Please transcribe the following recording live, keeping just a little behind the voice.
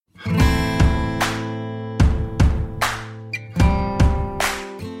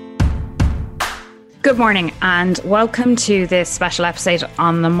Good morning and welcome to this special episode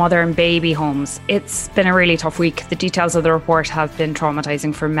on the mother and baby homes. It's been a really tough week. The details of the report have been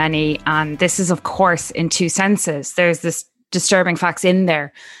traumatising for many, and this is of course in two senses. There's this disturbing facts in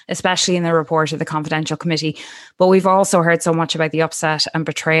there, especially in the report of the Confidential Committee, but we've also heard so much about the upset and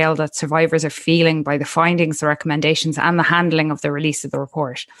betrayal that survivors are feeling by the findings, the recommendations and the handling of the release of the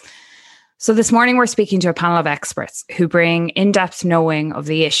report. So this morning we're speaking to a panel of experts who bring in-depth knowing of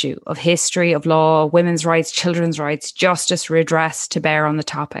the issue, of history, of law, women's rights, children's rights, justice, redress to bear on the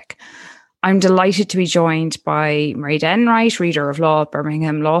topic. I'm delighted to be joined by Marie Denwright, Reader of Law at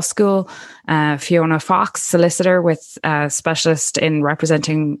Birmingham Law School, Fiona Fox, solicitor with specialist in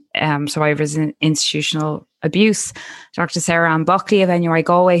representing survivors in institutional abuse, Dr. Sarah Ann Buckley of NUI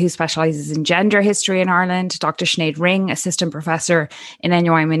Galway, who specialises in gender history in Ireland, Dr. Sinead Ring, assistant professor in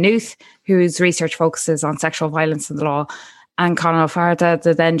NUI Maynooth, whose research focuses on sexual violence in the law, and Conal Farda,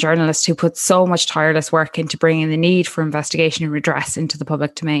 the then journalist who put so much tireless work into bringing the need for investigation and redress into the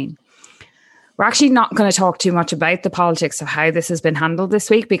public domain. We're actually not going to talk too much about the politics of how this has been handled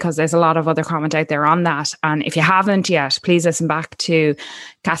this week because there's a lot of other comment out there on that. And if you haven't yet, please listen back to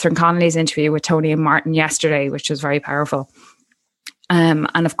Catherine Connolly's interview with Tony and Martin yesterday, which was very powerful. And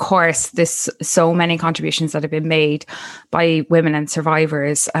of course, there's so many contributions that have been made by women and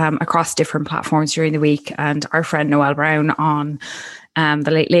survivors across different platforms during the week. And our friend Noelle Brown on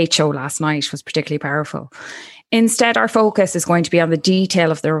the Late Late Show last night was particularly powerful. Instead, our focus is going to be on the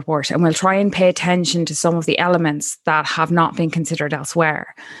detail of the report, and we'll try and pay attention to some of the elements that have not been considered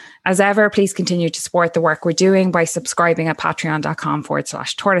elsewhere. As ever, please continue to support the work we're doing by subscribing at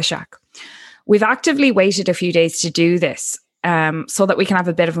patreon.com/tortoiseshack. We've actively waited a few days to do this so that we can have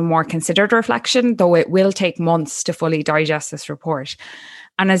a bit of a more considered reflection, though it will take months to fully digest this report.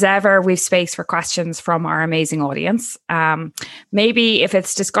 And as ever, we've space for questions from our amazing audience. Maybe if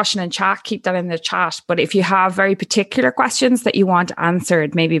it's discussion and chat, keep that in the chat. But if you have very particular questions that you want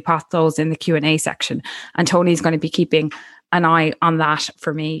answered, maybe pop those in the Q&A section. And Tony's going to be keeping an eye on that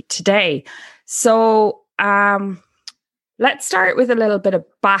for me today. So let's start with a little bit of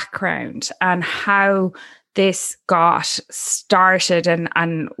background and how this got started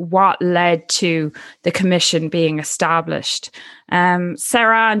and what led to the commission being established.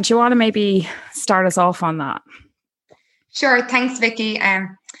 Sarah, do you want to maybe start us off on that? Sure. Thanks, Vicky.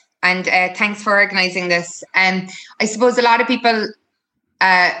 And thanks for organising this. I suppose a lot of people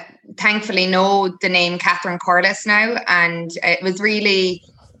thankfully know the name Catherine Corless now, and it was really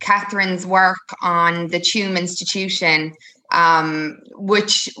Catherine's work on the Tuam Institution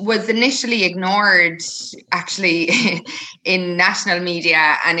which was initially ignored actually in national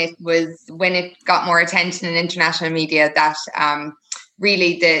media. And it was when it got more attention in international media that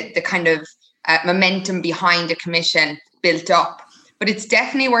really the kind of momentum behind a commission built up. But it's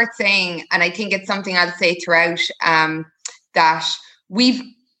definitely worth saying, and I think it's something I'll say throughout, that we've,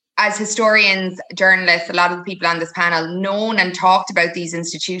 as historians, journalists, a lot of the people on this panel, known and talked about these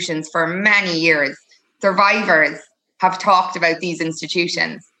institutions for many years. Survivors have talked about these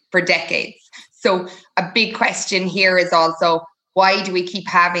institutions for decades. So a big question here is also, why do we keep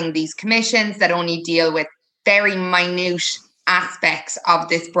having these commissions that only deal with very minute aspects of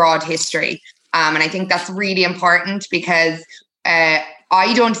this broad history? And I think that's really important because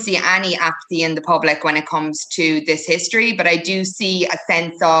I don't see any apathy in the public when it comes to this history, but I do see a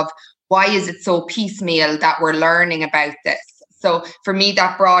sense of why is it so piecemeal that we're learning about this? So for me,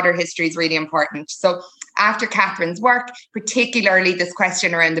 that broader history is really important. So after Catherine's work, particularly this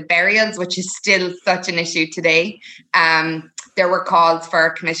question around the burials, which is still such an issue today, there were calls for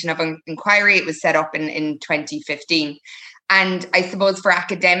a commission of inquiry. It was set up in 2015. And I suppose for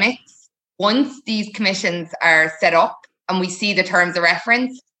academics, once these commissions are set up and we see the terms of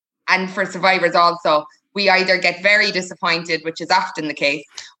reference, and for survivors also, we either get very disappointed, which is often the case,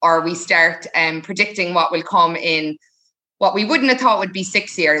 or we start predicting what will come in what we wouldn't have thought would be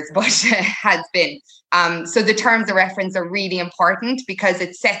 6 years, but has been. So the terms of reference are really important because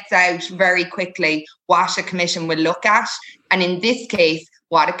it sets out very quickly what a commission will look at. And in this case,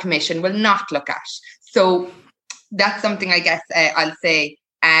 what a commission will not look at. So that's something I guess I'll say.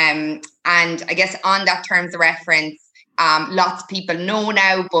 And I guess on that terms of reference, lots of people know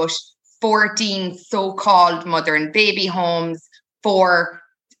now, but 14 so-called mother and baby homes for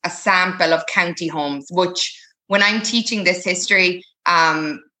a sample of county homes, which when I'm teaching this history,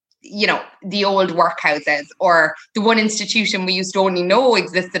 the old workhouses or the one institution we used to only know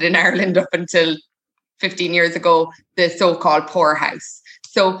existed in Ireland up until 15 years ago, the so-called poorhouse.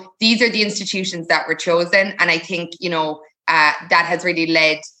 So these are the institutions that were chosen. And I think, that has really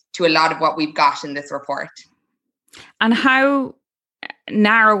led to a lot of what we've got in this report. And how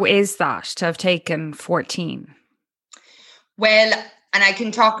narrow is that to have taken 14? Well, and I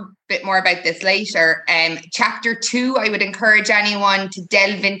can talk a bit more about this later. Chapter 2, I would encourage anyone to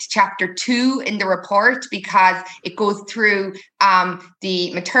delve into chapter 2 in the report, because it goes through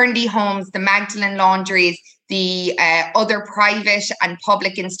the maternity homes, the Magdalene laundries, the other private and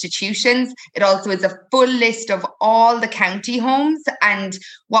public institutions. It also is a full list of all the county homes. And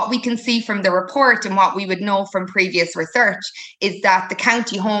what we can see from the report and what we would know from previous research is that the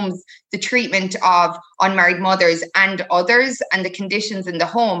county homes, the treatment of unmarried mothers and others, and the conditions in the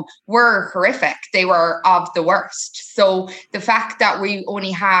home were horrific. They were of the worst. So the fact that we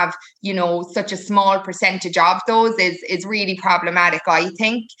only have, such a small percentage of those is really problematic, I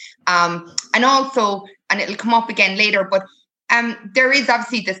think. And also, and it'll come up again later, but there is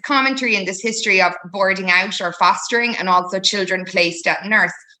obviously this commentary and this history of boarding out or fostering, and also children placed at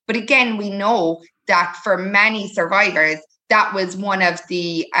nurse. But again, we know that for many survivors, that was one of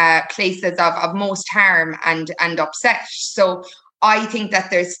the places of most harm and upset. So I think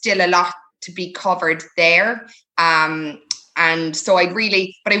that there's still a lot to be covered there. And so I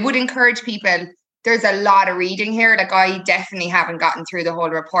would encourage people, there's a lot of reading here. Like, I definitely haven't gotten through the whole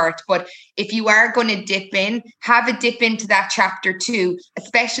report, but if you are going to dip in, have a dip into that chapter 2,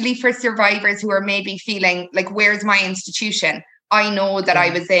 especially for survivors who are maybe feeling like, where's my institution? I know that I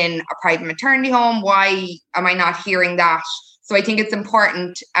was in a private maternity home. Why am I not hearing that? So I think it's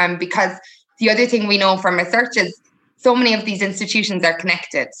important, because the other thing we know from research is so many of these institutions are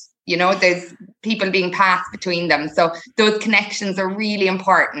connected. There's people being passed between them. So those connections are really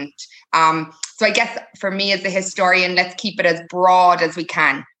important. So I guess for me as a historian, let's keep it as broad as we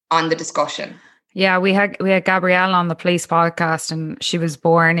can on the discussion. Yeah, we had Gabrielle on the police podcast, and she was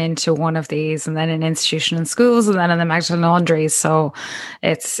born into one of these, and then in institution and schools, and then in the Magdalene laundries. So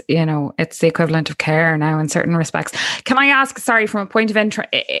it's the equivalent of care now in certain respects. Can I ask, sorry, from a point of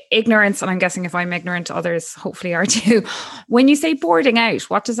ignorance, and I'm guessing if I'm ignorant, others hopefully are too. When you say boarding out,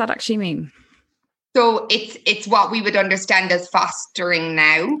 what does that actually mean? So it's what we would understand as fostering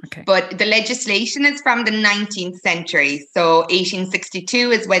now, okay. But the legislation is from the 19th century. So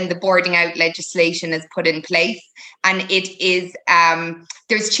 1862 is when the boarding out legislation is put in place. And it is,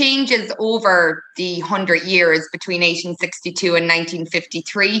 there's changes over the 100 years between 1862 and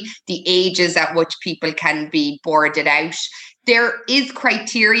 1953, the ages at which people can be boarded out. There is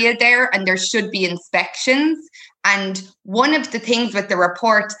criteria there, and there should be inspections. And one of the things with the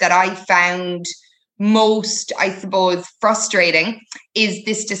report that I found most, I suppose, frustrating is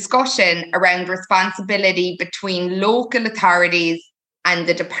this discussion around responsibility between local authorities and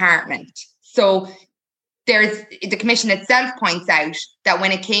the department. So the commission itself points out that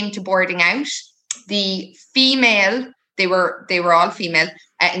when it came to boarding out, the female, they were all female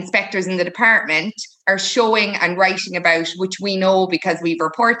inspectors in the department are showing and writing about, which we know because we've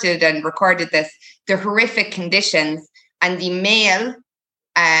reported and recorded this, the horrific conditions, and the male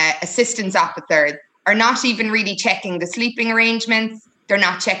assistance officers are not even really checking the sleeping arrangements. They're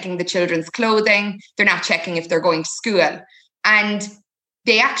not checking the children's clothing. They're not checking if they're going to school. And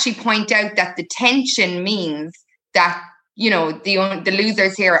they actually point out that the tension means that, the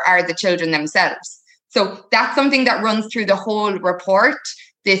losers here are the children themselves. So that's something that runs through the whole report,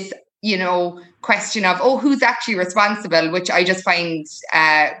 this, question of, who's actually responsible, which I just find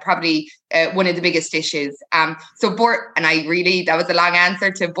probably one of the biggest issues. And that was a long answer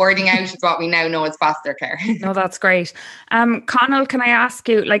to boarding out is what we now know as foster care. No, that's great. Conal, can I ask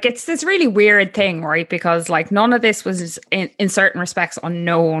you, it's this really weird thing, right? Because none of this was in certain respects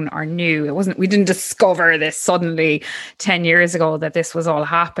unknown or new. We didn't discover this suddenly 10 years ago that this was all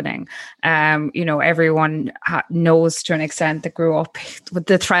happening. Everyone knows to an extent that grew up with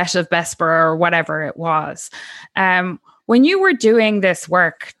the threat of Bessborough or whatever it was. When you were doing this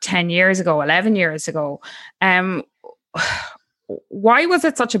work 10 years ago, 11 years ago, why was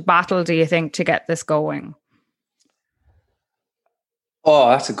it such a battle, do you think, to get this going? Oh,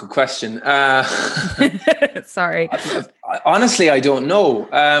 that's a good question. Sorry. Honestly, I don't know.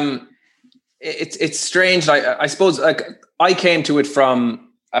 It's strange. I suppose I came to it from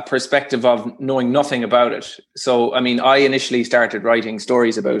a perspective of knowing nothing about it. So, I initially started writing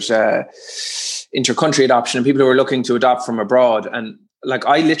stories about inter-country adoption and people who were looking to adopt from abroad. And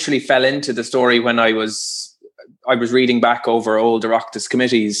I literally fell into the story when I was reading back over old Oireachtas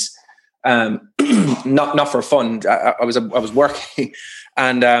committees, not for fun. I was working,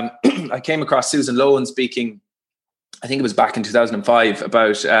 and I came across Susan Lohan speaking, I think it was back in 2005,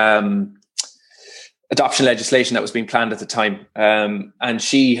 about adoption legislation that was being planned at the time. And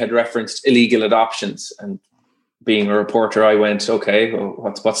she had referenced illegal adoptions, and being a reporter, I went, okay, well,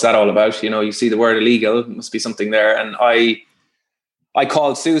 what's that all about? You see the word illegal, it must be something there. And I I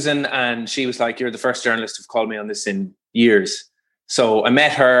called Susan and she was like, "You're the first journalist who've called me on this in years." So I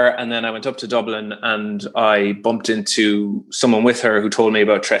met her and then I went up to Dublin and I bumped into someone with her who told me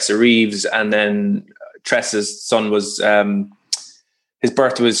about Tressa Reeves. And then Tressa's son was, his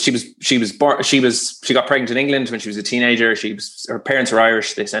birth was, she got pregnant in England when she was a teenager. Her parents were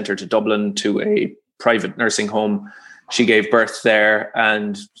Irish. They sent her to Dublin to a private nursing home. She gave birth there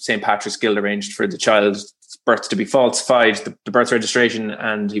and St. Patrick's Guild arranged for the child's birth to be falsified, the birth registration,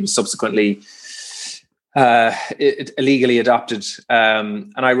 and he was subsequently illegally adopted.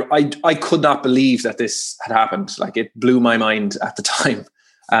 And I could not believe that this had happened. Like, it blew my mind at the time.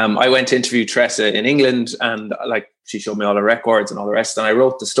 I went to interview Tressa in England and like she showed me all her records and all the rest. And I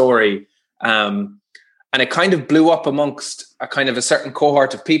wrote the story. And it kind of blew up amongst a kind of a certain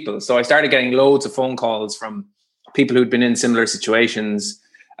cohort of people. So I started getting loads of phone calls from people who'd been in similar situations,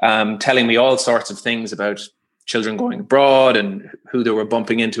 telling me all sorts of things about children going abroad and who they were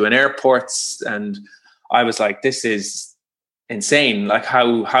bumping into in airports. And I was like, this is insane. Like,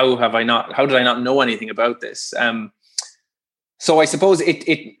 how did I not know anything about this? So I suppose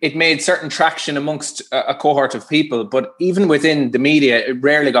it made certain traction amongst a cohort of people, but even within the media, it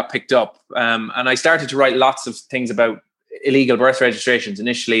rarely got picked up. And I started to write lots of things about illegal birth registrations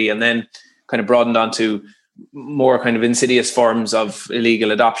initially, and then kind of broadened onto more kind of insidious forms of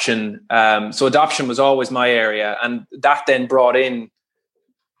illegal adoption. So adoption was always my area. And that then brought in,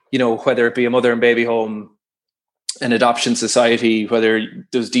 whether it be a mother and baby home, an adoption society, whether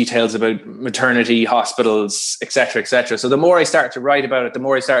there's details about maternity, hospitals, et cetera, et cetera. So the more I started to write about it, the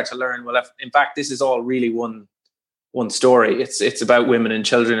more I started to learn, well, in fact, this is all really one story. It's about women and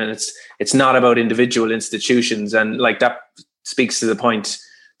children, and it's not about individual institutions. And like, that speaks to the point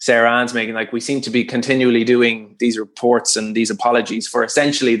Sarah Ann's making. Like, we seem to be continually doing these reports and these apologies for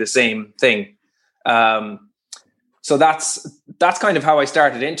essentially the same thing. So that's kind of how I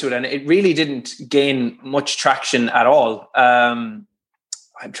started into it. And it really didn't gain much traction at all. I'm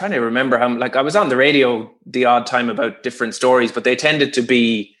trying to remember how, like, I was on the radio the odd time about different stories, but they tended to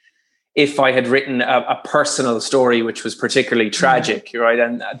be if I had written a personal story, which was particularly tragic, right?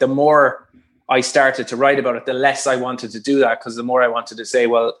 And the more I started to write about it, the less I wanted to do that, because the more I wanted to say,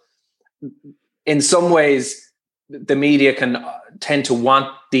 well, in some ways, the media can tend to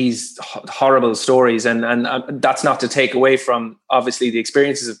want these horrible stories, and that's not to take away from obviously the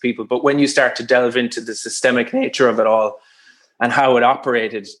experiences of people, but when you start to delve into the systemic nature of it all and how it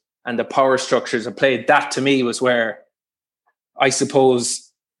operated and the power structures it played, that to me was where I suppose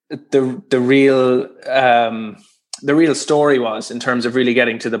the real story was, in terms of really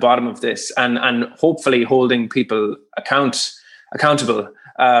getting to the bottom of this and hopefully holding people accountable.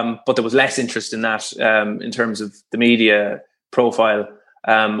 But there was less interest in that in terms of the media profile.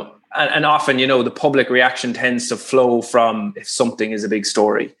 And often, the public reaction tends to flow from if something is a big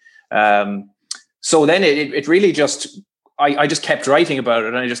story. So then it really just, I just kept writing about it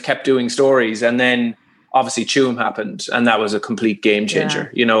and I just kept doing stories. And then obviously Tuam happened, and that was a complete game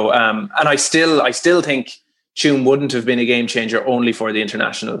changer, and I still think Tuam wouldn't have been a game changer only for the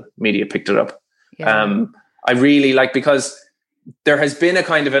international media picked it up. Yeah. I really because there has been a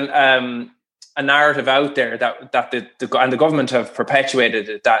kind of a narrative out there that the government have perpetuated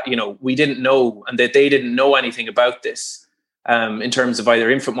it, that we didn't know, and that they didn't know anything about this in terms of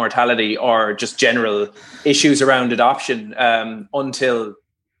either infant mortality or just general issues around adoption until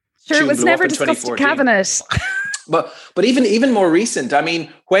it was never discussed in cabinet. But even more recent, I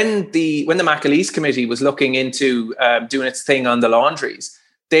mean, when the McAleese committee was looking into doing its thing on the laundries,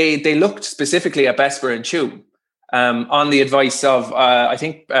 they looked specifically at Bessborough and Tuam. On the advice of, I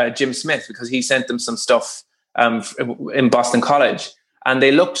think, Jim Smith, because he sent them some stuff in Boston College. And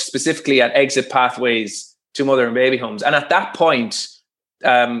they looked specifically at exit pathways to mother and baby homes. And at that point,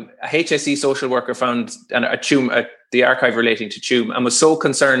 a HSE social worker found the archive relating to Tuam and was so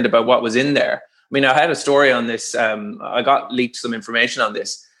concerned about what was in there. I mean, I had a story on this. I got leaked some information on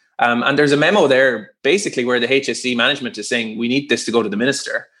this. And there's a memo there, basically, where the HSE management is saying, we need this to go to the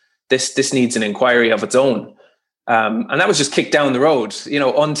minister. This needs an inquiry of its own. And that was just kicked down the road,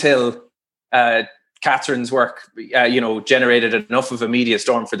 until Catherine's work, generated enough of a media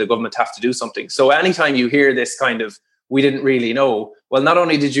storm for the government to have to do something. So anytime you hear this kind of, we didn't really know, well, not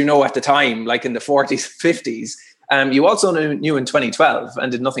only did you know at the time, like in the 40s, 50s, you also knew in 2012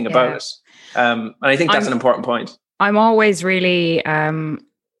 and did nothing about it. And I think that's an important point. I'm always really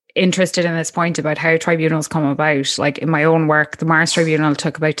interested in this point about how tribunals come about. Like in my own work, the Mars Tribunal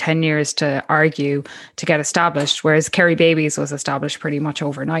took about 10 years to argue to get established, whereas Kerry Babies was established pretty much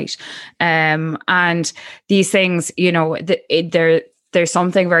overnight. And these things, there's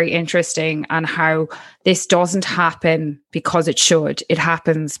something very interesting on how this doesn't happen because it should. It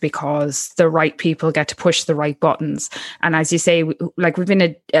happens because the right people get to push the right buttons. And as you say, like we've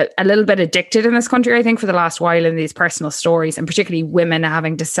been a little bit addicted in this country, I think, for the last while in these personal stories, and particularly women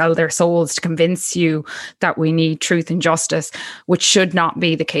having to sell their souls to convince you that we need truth and justice, which should not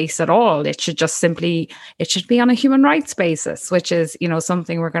be the case at all. It should just simply, it should be on a human rights basis, which is, you know,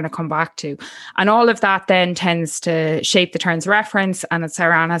 something we're going to come back to. And all of that then tends to shape the terms of reference. And as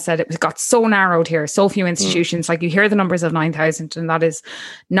Sarah Ann has said, it got so narrowed here, so few institutions. Like you hear the numbers of 9,000, and that is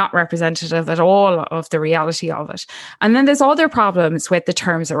not representative at all of the reality of it. And then there's other problems with the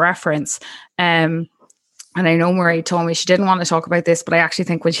terms of reference. And I know Marie told me she didn't want to talk about this, but I actually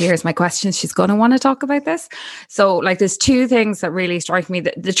think when she hears my questions, she's going to want to talk about this. So like there's two things that really strike me.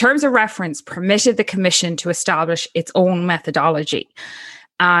 The terms of reference permitted the Commission to establish its own methodology.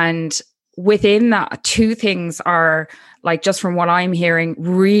 And within that, two things are, like, just from what I'm hearing,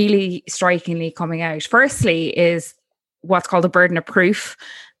 really strikingly coming out. Firstly is what's called a burden of proof,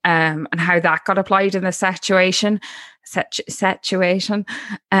 and how that got applied in the situation.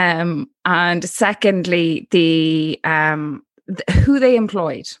 And secondly, the who they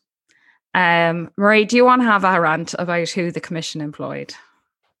employed. Marie, do you want to have a rant about who the Commission employed?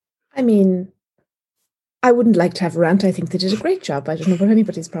 I mean, I wouldn't like to have a rant. I think they did a great job. I don't know what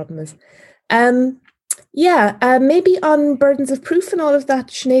anybody's problem is. Maybe on burdens of proof and all of that,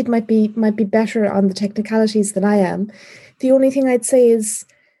 Sinead might be better on the technicalities than I am. The only thing I'd say is,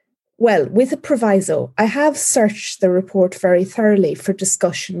 well, with a proviso, I have searched the report very thoroughly for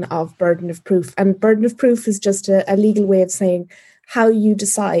discussion of burden of proof. And burden of proof is just a legal way of saying how you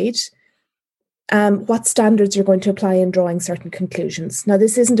decide what standards you're going to apply in drawing certain conclusions. Now,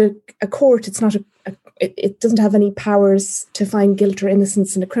 this isn't a court. It's not it doesn't have any powers to find guilt or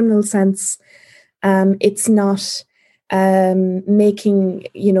innocence in a criminal sense. It's not making,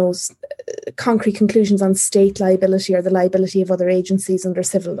 concrete conclusions on state liability or the liability of other agencies under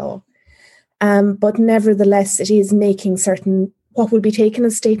civil law. But nevertheless, it is making certain what will be taken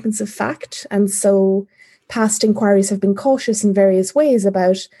as statements of fact. And so past inquiries have been cautious in various ways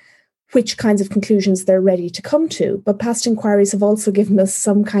about which kinds of conclusions they're ready to come to. But past inquiries have also given us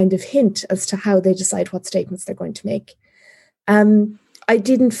some kind of hint as to how they decide what statements they're going to make. I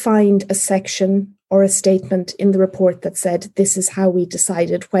didn't find a section or a statement in the report that said, this is how we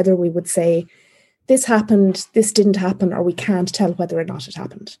decided whether we would say this happened, this didn't happen, or we can't tell whether or not it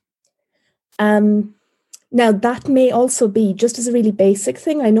happened. Now, that may also be just as a really basic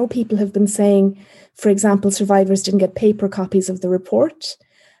thing. I know people have been saying, for example, survivors didn't get paper copies of the report.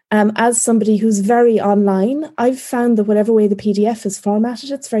 As somebody who's very online, I've found that whatever way the PDF is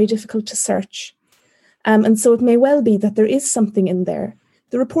formatted, it's very difficult to search. And so it may well be that there is something in there.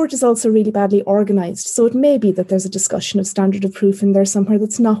 The report is also really badly organised, so it may be that there's a discussion of standard of proof in there somewhere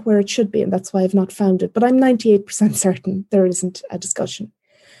that's not where it should be, and that's why I've not found it. But I'm 98% certain there isn't a discussion.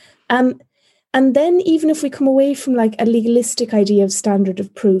 And then even if we come away from like a legalistic idea of standard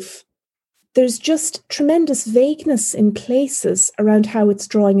of proof, there's just tremendous vagueness in places around how it's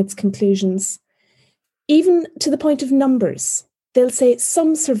drawing its conclusions, even to the point of numbers. They'll say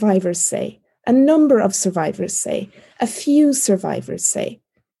some survivors say, a number of survivors say, a few survivors say.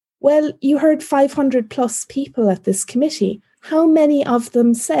 Well, you heard 500 plus people at this committee. How many of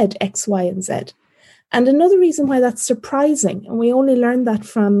them said X, Y, and Z? And another reason why that's surprising, and we only learned that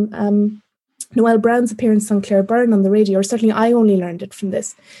from Noelle Brown's appearance on Claire Byrne on the radio, or certainly I only learned it from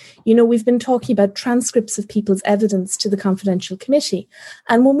this. We've been talking about transcripts of people's evidence to the confidential committee.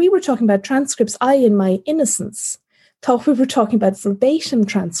 And when we were talking about transcripts, I, in my innocence, thought we were talking about verbatim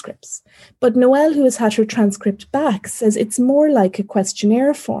transcripts. But Noelle, who has had her transcript back, says it's more like a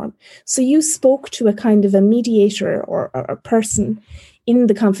questionnaire form. So you spoke to a kind of a mediator or a person in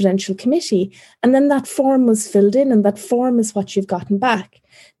the confidential committee, and then that form was filled in, and that form is what you've gotten back.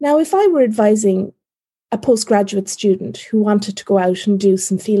 Now, if I were advising a postgraduate student who wanted to go out and do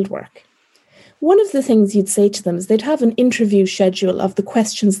some field work, one of the things you'd say to them is they'd have an interview schedule of the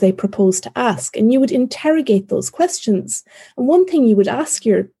questions they propose to ask, and you would interrogate those questions. And one thing you would ask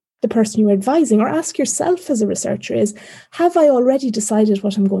the person you were advising, or ask yourself as a researcher, is, have I already decided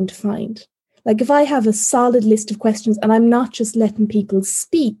what I'm going to find? Like, if I have a solid list of questions and I'm not just letting people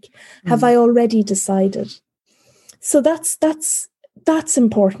speak, have I already decided? So that's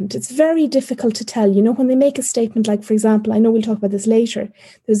important. It's very difficult to tell. When they make a statement like, for example, I know we'll talk about this later,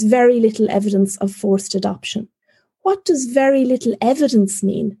 there's very little evidence of forced adoption. What does very little evidence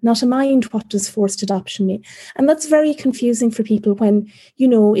mean? Not a mind, what does forced adoption mean? And that's very confusing for people when,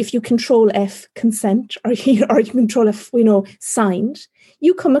 if you control F, consent, or you control F, signed,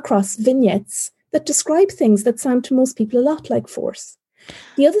 you come across vignettes that describe things that sound to most people a lot like force.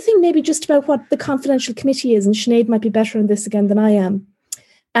 The other thing, maybe just about what the confidential committee is, and Sinead might be better on this again than I am.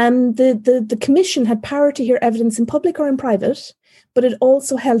 The commission had power to hear evidence in public or in private, but it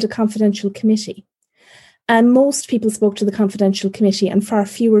also held a confidential committee. And most people spoke to the confidential committee and far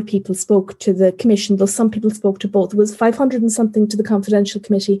fewer people spoke to the commission, though some people spoke to both. It was 500 and something to the confidential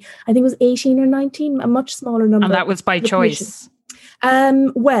committee. I think it was 18 or 19, a much smaller number. And that was by choice.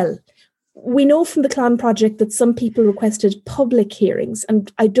 Well, we know from the Clan project that some people requested public hearings,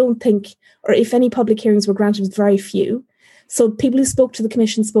 and I don't think, or if any public hearings were granted, it was very few. So people who spoke to the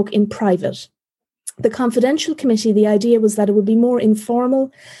commission spoke in private. The confidential committee, the idea was that it would be more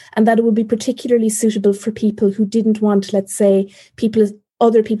informal and that it would be particularly suitable for people who didn't want, let's say,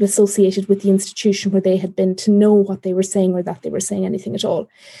 other people associated with the institution where they had been to know what they were saying or that they were saying anything at all.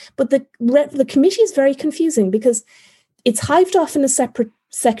 But the committee is very confusing because it's hived off in a separate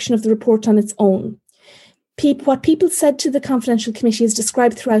section of the report on its own. What people said to the confidential committee is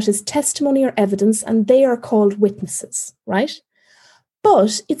described throughout as testimony or evidence, and they are called witnesses, right?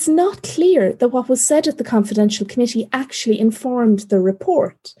 But it's not clear that what was said at the confidential committee actually informed the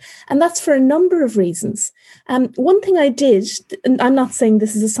report. And that's for a number of reasons. One thing I did, and I'm not saying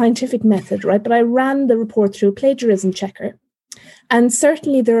this is a scientific method, right? But I ran the report through a plagiarism checker. And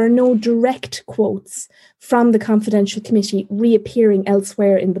certainly there are no direct quotes from the confidential committee reappearing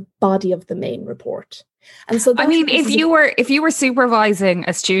elsewhere in the body of the main report. And so, I mean, if you were supervising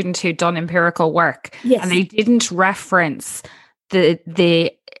a student who'd done empirical work, yes, and they didn't reference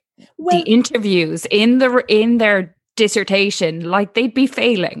the interviews in their dissertation, like, they'd be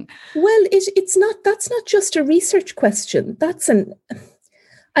failing. Well, that's not just a research question. It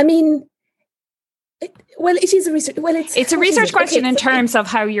is a research. Well, it's a research question in terms of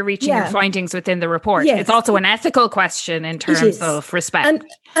how you're reaching your findings within the report. Yes. It's also an ethical question in terms of respect.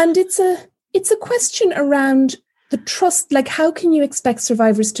 And it's a question around the trust. Like, how can you expect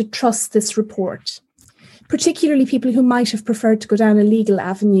survivors to trust this report? Particularly people who might have preferred to go down a legal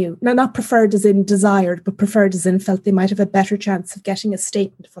avenue. Now, not preferred as in desired, but preferred as in felt they might have a better chance of getting a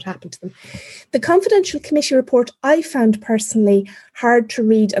statement of what happened to them. The confidential committee report I found personally hard to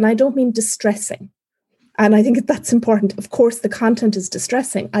read, and I don't mean distressing. And I think that's important. Of course, the content is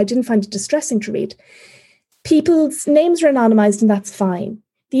distressing. I didn't find it distressing to read. People's names are anonymized, and that's fine.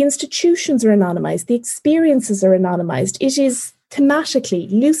 The institutions are anonymized. The experiences are anonymized. It is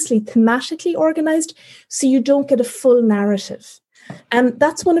loosely thematically organized, so you don't get a full narrative. And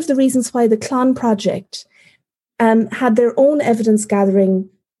that's one of the reasons why the Clan project had their own evidence gathering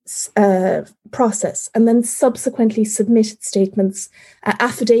process and then subsequently submitted statements,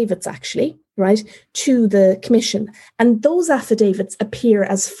 affidavits actually, right, to the commission. And those affidavits appear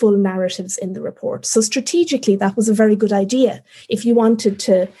as full narratives in the report. So strategically, that was a very good idea if you wanted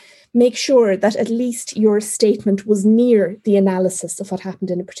to make sure that at least your statement was near the analysis of what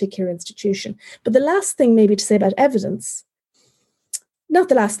happened in a particular institution. But the last thing maybe to say about evidence, not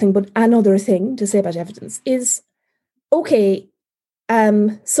the last thing, but another thing to say about evidence is, okay,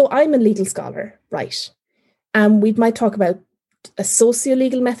 so I'm a legal scholar, right? We might talk about a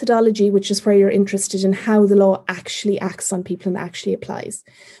socio-legal methodology, which is where you're interested in how the law actually acts on people and actually applies.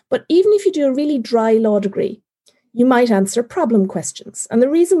 But even if you do a really dry law degree, you might answer problem questions. And the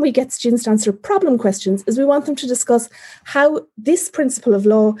reason we get students to answer problem questions is we want them to discuss how this principle of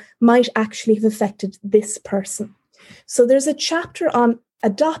law might actually have affected this person. So there's a chapter on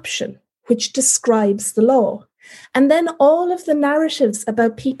adoption, which describes the law. And then all of the narratives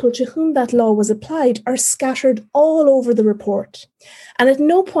about people to whom that law was applied are scattered all over the report. And at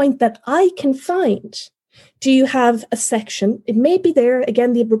no point that I can find do you have a section. It may be there.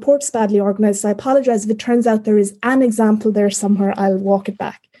 Again, the report's badly organized, so I apologize if it turns out there is an example there somewhere. I'll walk it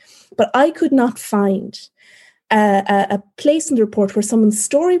back. But I could not find a place in the report where someone's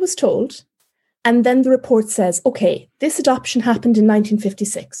story was told, and then the report says, okay, this adoption happened in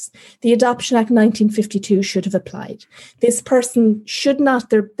 1956. The Adoption Act 1952 should have applied. This person should not,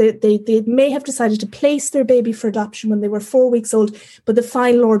 they may have decided to place their baby for adoption when they were 4 weeks old, but the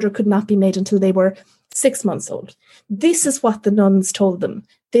final order could not be made until they were 6 months old. This is what the nuns told them.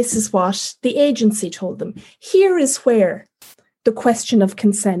 This is what the agency told them. Here is where the question of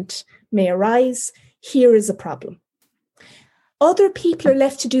consent may arise. Here is a problem. Other people are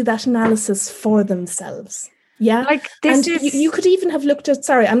left to do that analysis for themselves. Yeah. Like this you could even have looked at,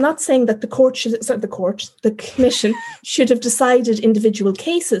 I'm not saying that the commission should have decided individual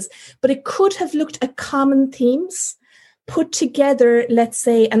cases, but it could have looked at common themes, put together, let's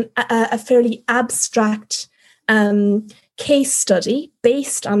say, a fairly abstract case study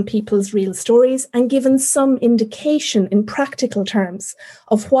based on people's real stories and given some indication in practical terms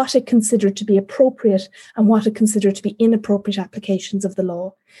of what it considered to be appropriate and what it considered to be inappropriate applications of the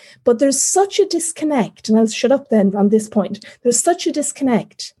law. But there's such a disconnect, and I'll shut up then on this point, there's such a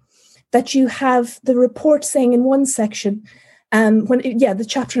disconnect that you have the report saying in one section, the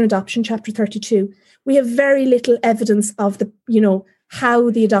chapter on adoption, chapter 32, we have very little evidence of how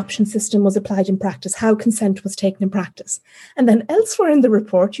the adoption system was applied in practice, how consent was taken in practice. And then elsewhere in the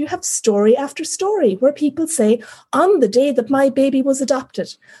report, you have story after story where people say, on the day that my baby was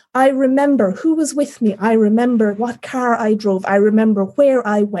adopted, I remember who was with me. I remember what car I drove. I remember where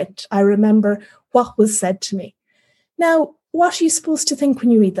I went. I remember what was said to me. Now, what are you supposed to think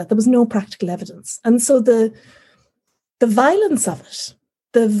when you read that? There was no practical evidence. And so the violence of it,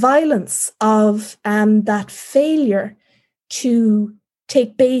 the violence of that failure to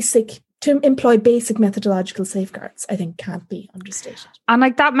employ basic methodological safeguards, I think can't be understated. And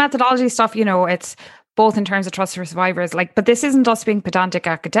like that methodology stuff, it's both in terms of trust for survivors, but this isn't us being pedantic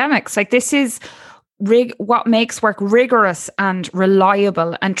academics. This is what makes work rigorous and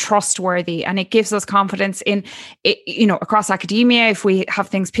reliable and trustworthy, and it gives us confidence in it, across academia. If we have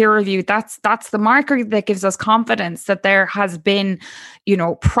things peer reviewed, that's the marker that gives us confidence that there has been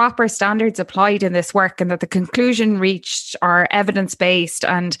proper standards applied in this work, and that the conclusion reached are evidence-based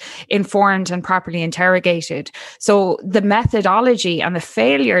and informed and properly interrogated. So the methodology and the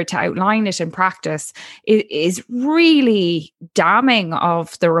failure to outline it in practice is really damning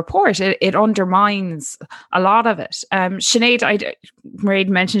of the report. It undermines a lot of it. Sinead, Mairead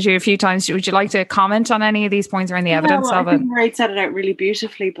mentioned you a few times. Would you like to comment on any of these points around the evidence of it? I think Mairead said it out really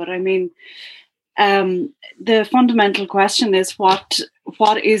beautifully, but I mean, the fundamental question is what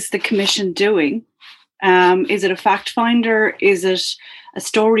is the Commission doing? Is it a fact finder? Is it a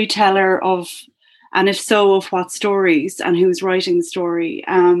storyteller and if so, of what stories, and who's writing the story?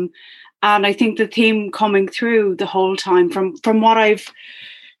 And I think the theme coming through the whole time from what I've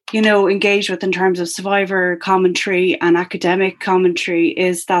engaged with in terms of survivor commentary and academic commentary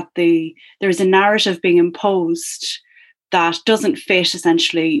is that there's a narrative being imposed that doesn't fit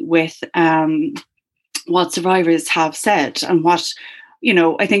essentially with what survivors have said, and what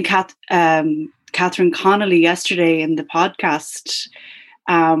I think Catherine Connolly yesterday in the podcast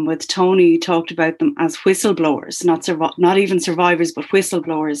with Tony talked about them as whistleblowers, not even survivors, but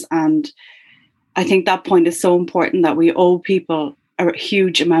whistleblowers. And I think that point is so important, that we owe people a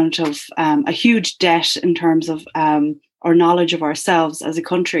huge amount of a huge debt in terms of our knowledge of ourselves as a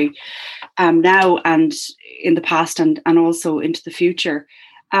country now and in the past and also into the future.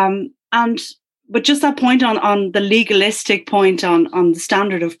 But just that point on the legalistic point on the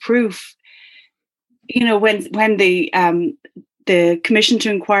standard of proof, when the Commission to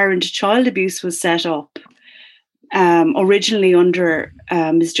Inquire into Child Abuse was set up, originally under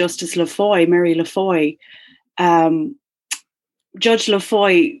Ms. Justice Lafoy, Mary Lafoy, Judge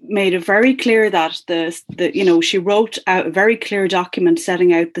Lafoy made it very clear that she wrote out a very clear document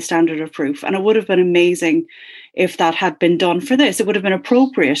setting out the standard of proof, and it would have been amazing if that had been done for this. It would have been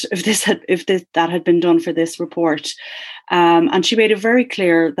appropriate if that had been done for this report, and she made it very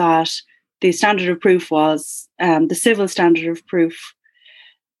clear that the standard of proof was the civil standard of proof.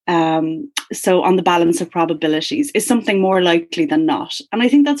 So on the balance of probabilities is something more likely than not, and I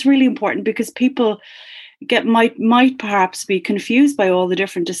think that's really important because people might perhaps be confused by all the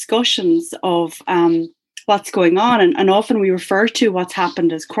different discussions of what's going on, and often we refer to what's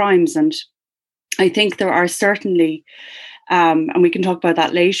happened as crimes, and I think there are certainly and we can talk about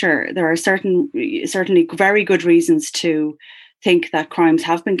that later, there are certainly very good reasons to think that crimes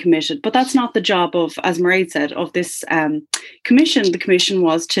have been committed, but that's not the job of, as Mairead said, of this commission. The commission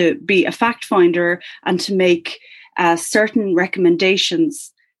was to be a fact finder and to make certain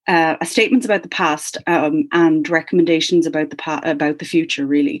recommendations, statements about the past and recommendations about the future,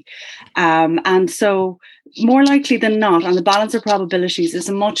 really. And so, more likely than not, on the balance of probabilities, is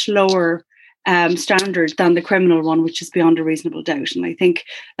a much lower standard than the criminal one, which is beyond a reasonable doubt. And I think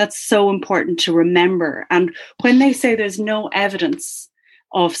that's so important to remember. And when they say there's no evidence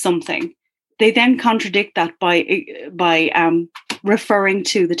of something, they then contradict that by referring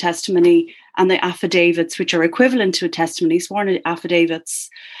to the testimony and the affidavits, which are equivalent to a testimony, sworn affidavits.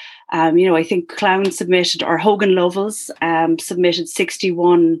 I think Clown submitted, or Hogan Lovells submitted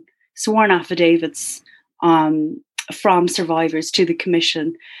 61 sworn affidavits from survivors to the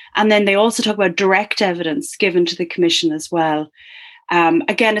Commission. And then they also talk about direct evidence given to the Commission as well.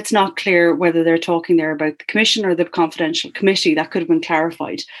 Again, it's not clear whether they're talking there about the Commission or the confidential committee. That could have been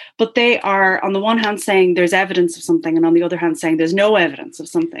clarified. But they are, on the one hand, saying there's evidence of something, and on the other hand, saying there's no evidence of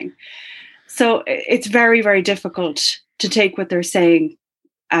something. So it's very, very difficult to take what they're saying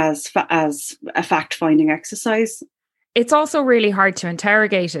as a fact-finding exercise. It's also really hard to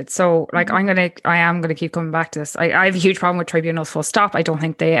interrogate it. So like, I am going to keep coming back to this. I have a huge problem with tribunals, full stop. I don't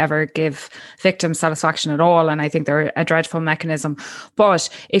think they ever give victims satisfaction at all. And I think they're a dreadful mechanism. But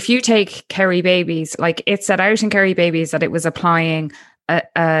if you take Kerry Babies, like, it set out in Kerry Babies that it was applying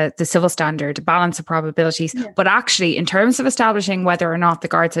the civil standard, balance of probabilities. Yeah. But actually, in terms of establishing whether or not the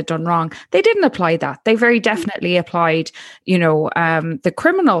guards had done wrong, they didn't apply that. They very definitely applied, the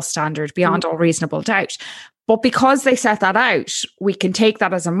criminal standard beyond all reasonable doubt. But because they set that out, we can take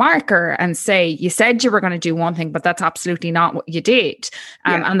that as a marker and say, you said you were going to do one thing, but that's absolutely not what you did.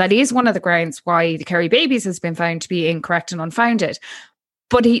 And that is one of the grounds why the Kerry Babies has been found to be incorrect and unfounded.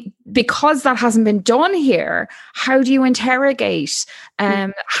 But because that hasn't been done here, how do you interrogate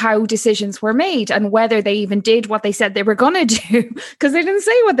how decisions were made and whether they even did what they said they were going to do? Because they didn't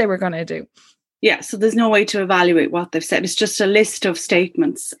say what they were going to do. Yeah, so there's no way to evaluate what they've said. It's just a list of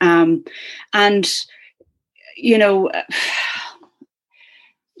statements. It's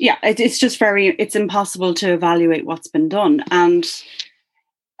just it's impossible to evaluate what's been done. And,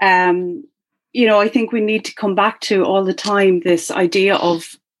 I think we need to come back to all the time this idea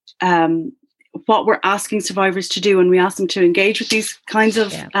of what we're asking survivors to do when we ask them to engage with these kinds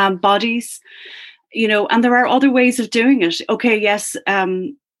of bodies, and there are other ways of doing it. Okay, yes,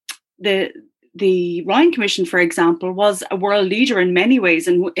 the Ryan Commission, for example, was a world leader in many ways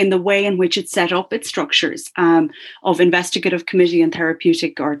in the way in which it set up its structures of investigative committee and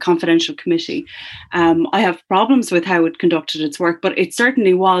therapeutic or confidential committee. I have problems with how it conducted its work, but it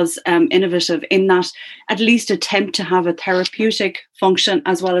certainly was innovative in that at least attempt to have a therapeutic function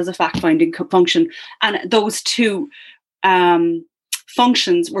as well as a fact-finding function. And those two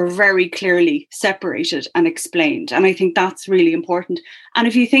functions were very clearly separated and explained. And I think that's really important. And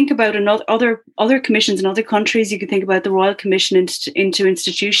if you think about other commissions in other countries, you can think about the Royal Commission into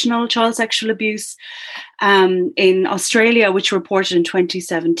Institutional Child Sexual Abuse in Australia, which reported in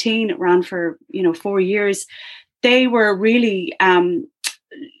 2017. It ran for 4 years. They were really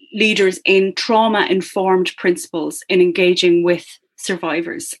leaders in trauma-informed principles in engaging with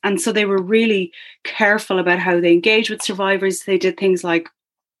survivors. And so they were really careful about how they engage with survivors. They did things like,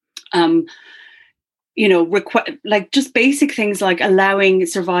 just basic things like allowing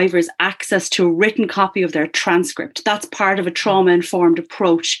survivors access to a written copy of their transcript. That's part of a trauma-informed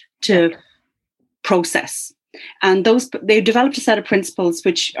approach to process. And they developed a set of principles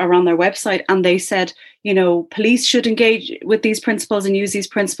which are on their website, and they said, police should engage with these principles and use these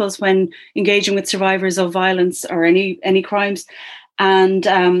principles when engaging with survivors of violence or any crimes. And,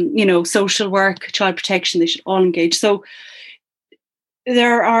 social work, child protection, they should all engage. So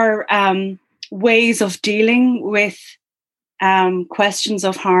there are ways of dealing with questions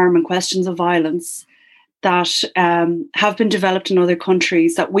of harm and questions of violence that have been developed in other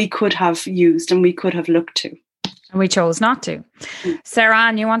countries that we could have used and we could have looked to. And we chose not to. Sarah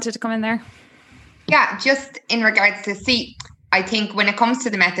Ann, you wanted to come in there? Yeah, just in regards to I think when it comes to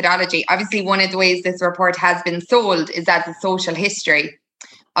the methodology, obviously one of the ways this report has been sold is as a social history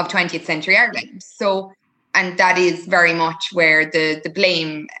of 20th century Ireland. So, and that is very much where the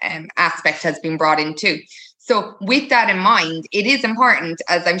blame aspect has been brought in too. So with that in mind, it is important,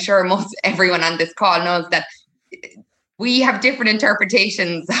 as I'm sure everyone on this call knows, that we have different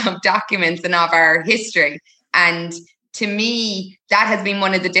interpretations of documents and of our history. And to me, that has been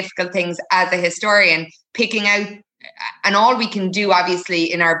one of the difficult things as a historian, picking out. And all we can do, obviously,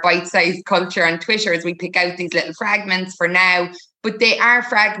 in our bite-sized culture on Twitter is we pick out these little fragments for now, but they are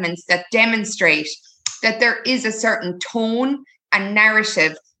fragments that demonstrate that there is a certain tone and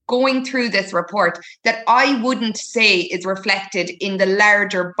narrative going through this report that I wouldn't say is reflected in the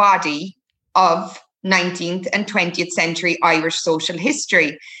larger body of 19th and 20th century Irish social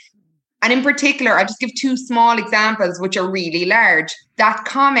history. And in particular, I'll just give two small examples, which are really large. That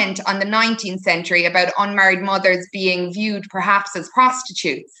comment on the 19th century about unmarried mothers being viewed perhaps as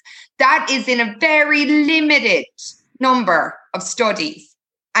prostitutes, that is in a very limited number of studies.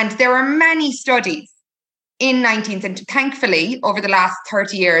 And there are many studies in 19th and thankfully over the last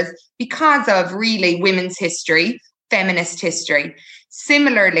 30 years because of really women's history, feminist history.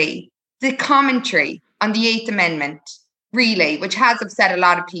 Similarly, the commentary on the Eighth Amendment, really, which has upset a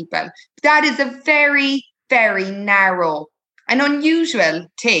lot of people. That is a very, very narrow and unusual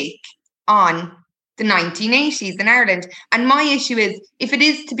take on the 1980s in Ireland. And my issue is, if it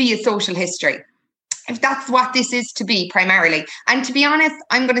is to be a social history, if that's what this is to be primarily, and to be honest,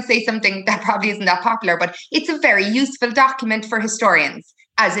 I'm going to say something that probably isn't that popular, but it's a very useful document for historians.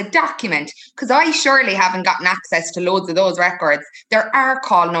 as a document, because I surely haven't gotten access to loads of those records. There are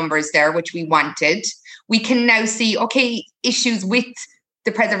call numbers there, which we wanted. We can now see, okay, issues with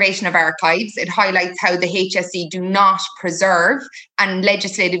the preservation of archives. It highlights how the HSE do not preserve and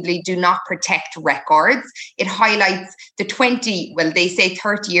legislatively do not protect records. It highlights the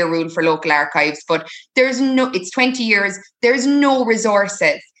 30-year rule for local archives, but it's 20 years, there's no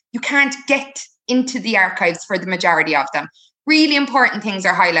resources. You can't get into the archives for the majority of them. Really important things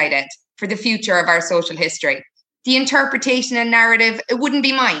are highlighted for the future of our social history. The interpretation and narrative, it wouldn't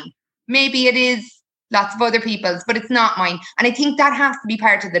be mine. Maybe it is lots of other people's, but it's not mine. And I think that has to be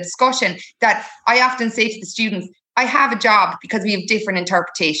part of the discussion, that I often say to the students, I have a job because we have different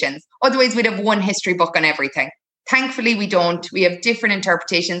interpretations. Otherwise, we'd have one history book on everything. Thankfully, we don't. We have different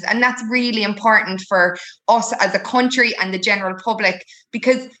interpretations. And that's really important for us as a country and the general public,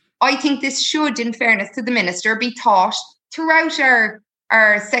 because I think this should, in fairness to the minister, be taught throughout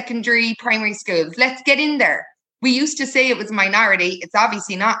our secondary, primary schools. Let's get in there. We used to say it was a minority. It's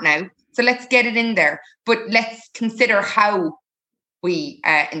obviously not now. So let's get it in there. But let's consider how we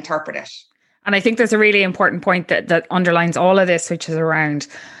interpret it. And I think there's a really important point that underlines all of this, which is around,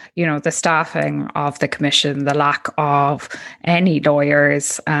 the staffing of the commission, the lack of any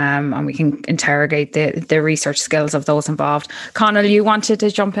lawyers, and we can interrogate the research skills of those involved. Conal, you wanted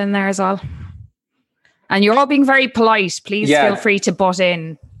to jump in there as well? And you're all being very polite. Please feel free to butt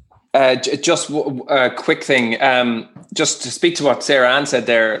in. Just a quick thing. Just to speak to what Sarah Ann said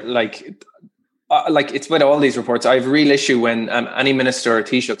there, like it's with all these reports. I have a real issue when any minister or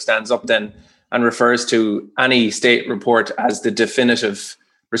Taoiseach stands up then and refers to any state report as the definitive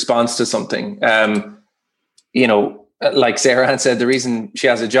response to something. Like Sarah Ann said, the reason she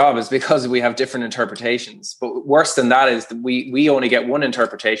has a job is because we have different interpretations. But worse than that is that we only get one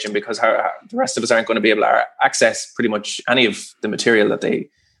interpretation, because the rest of us aren't going to be able to access pretty much any of the material that they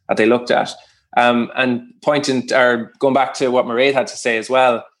looked at. And going back to what Mairead had to say as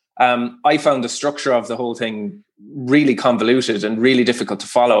well, I found the structure of the whole thing really convoluted and really difficult to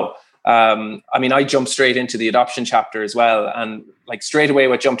follow. I jumped straight into the adoption chapter as well. And like straight away,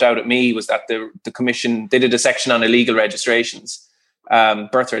 what jumped out at me was that the commission, they did a section on illegal registrations,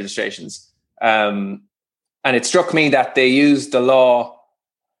 birth registrations. And it struck me that they used the law.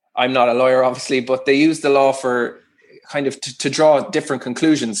 I'm not a lawyer, obviously, but they used the law for kind of to draw different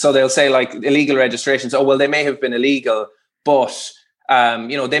conclusions. So they'll say like illegal registrations. Oh, well, they may have been illegal, but,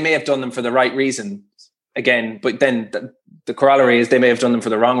 they may have done them for the right reason again, but then the corollary is they may have done them for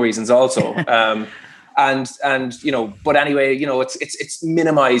the wrong reasons also. But anyway, it's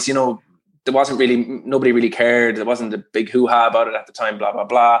minimized, there wasn't really, nobody really cared. There wasn't a big hoo-ha about it at the time, blah, blah,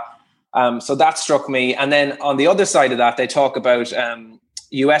 blah. So that struck me. And then on the other side of that, they talk about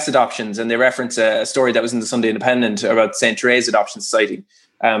US adoptions, and they reference a story that was in the Sunday Independent about St. Therese Adoption Society.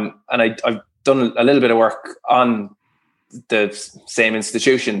 And I've done a little bit of work on the same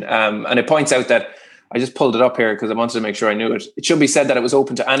institution. And it points out that, I just pulled it up here because I wanted to make sure I knew it. It should be said that it was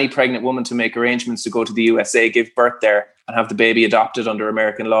open to any pregnant woman to make arrangements to go to the USA, give birth there, and have the baby adopted under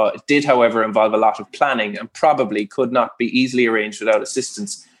American law. It did, however, involve a lot of planning and probably could not be easily arranged without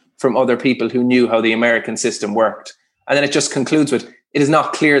assistance from other people who knew how the American system worked. And then it just concludes with, it is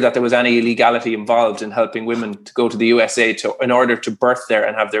not clear that there was any illegality involved in helping women to go to the USA in order to birth there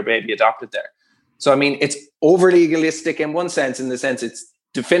and have their baby adopted there. So, it's over legalistic in one sense, in the sense it's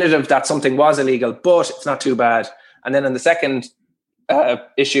definitive that something was illegal, but it's not too bad. And then in the second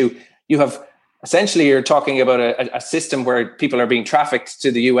issue, you're talking about a system where people are being trafficked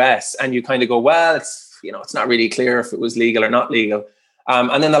to the US, and you kind of go, well, it's not really clear if it was legal or not legal.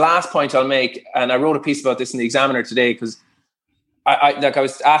 And then the last point I'll make, and I wrote a piece about this in the Examiner today, because I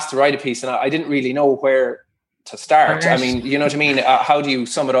was asked to write a piece and I didn't really know where to start. You know what I mean? How do you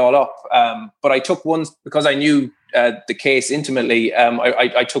sum it all up? But I took one, because I knew the case intimately.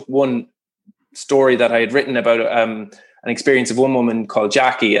 I took one story that I had written about an experience of one woman called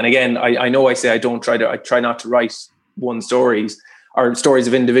Jackie. And again, I know I say I try not to write one stories or stories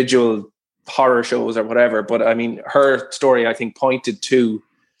of individual horror shows or whatever. But her story, I think, pointed to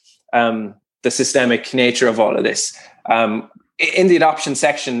the systemic nature of all of this. In the adoption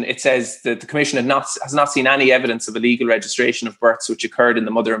section, it says that the Commission has not seen any evidence of illegal registration of births which occurred in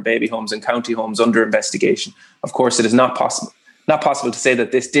the mother and baby homes and county homes under investigation. Of course, it is not possible to say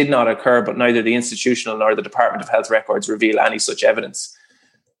that this did not occur, but neither the institutional nor the Department of Health records reveal any such evidence.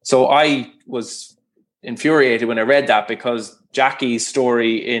 So I was infuriated when I read that, because Jackie's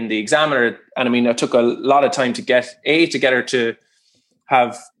story in the Examiner, and it took a lot of time to get her to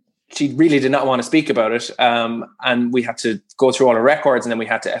have. She really did not want to speak about it. And we had to go through all her records, and then we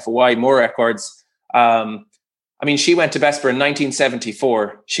had to FOI more records. And I mean, she went to Vesper in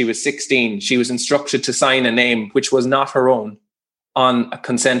 1974. She was 16. She was instructed to sign a name which was not her own on a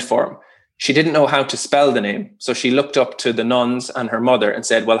consent form. She didn't know how to spell the name. So she looked up to the nuns and her mother and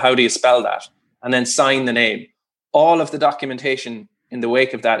said, well, how do you spell that? And then sign the name. All of the documentation in the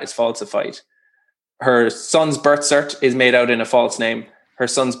wake of that is falsified. Her son's birth cert is made out in a false name. Her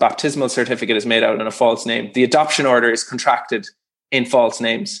son's baptismal certificate is made out in a false name. The adoption order is contracted in false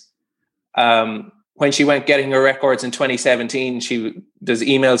names. When she went getting her records in 2017, there's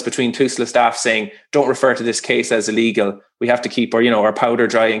emails between Tusla staff saying, don't refer to this case as illegal. We have to keep our powder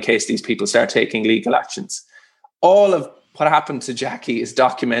dry in case these people start taking legal actions. All of what happened to Jackie is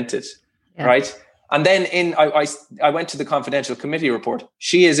documented, right? And then I went to the confidential committee report.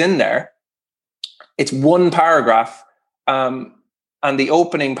 She is in there. It's one paragraph. And the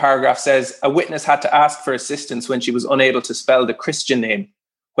opening paragraph says, a witness had to ask for assistance when she was unable to spell the Christian name,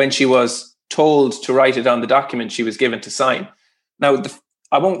 when she was told to write it on the document she was given to sign. Now,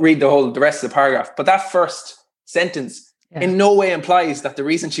 I won't read the rest of the paragraph, but that first sentence in no way implies that the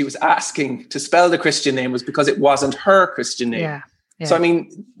reason she was asking to spell the Christian name was because it wasn't her Christian name. Yeah. So, I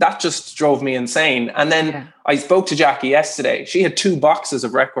mean, that just drove me insane. And then I spoke to Jackie yesterday. She had 2 boxes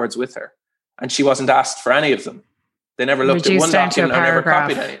of records with her and she wasn't asked for any of them. They never looked at one document or never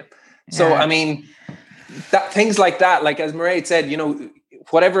copied any of them. So, I mean, things like that, like as Mairead said,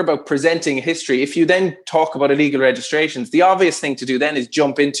 whatever about presenting history, if you then talk about illegal registrations, the obvious thing to do then is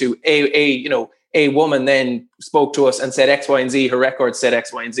jump into a woman then spoke to us and said X, Y, and Z, her record said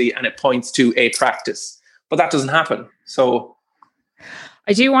X, Y, and Z, and it points to a practice. But that doesn't happen. So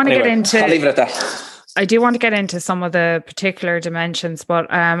I do want to get into... I'll leave it at that. I do want to get into some of the particular dimensions, but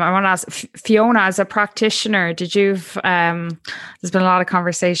I want to ask Fiona, as a practitioner, there's been a lot of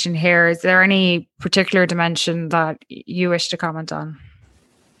conversation here. Is there any particular dimension that you wish to comment on?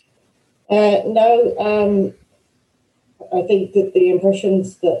 No, I think that the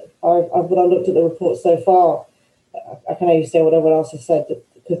impressions that when I looked at the report so far, I can only say what everyone else has said, that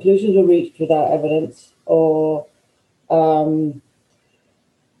the conclusions were reached without evidence, or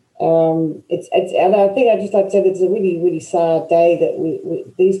it's and I think I just like to say that it's a really, really sad day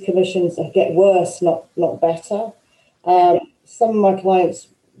that these commissions get worse, not better. Some of my clients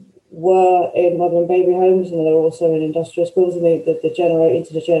were in mother and baby homes, and they're also in industrial schools, and the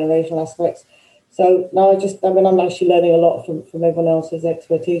intergenerational aspects. So now I'm actually learning a lot from everyone else's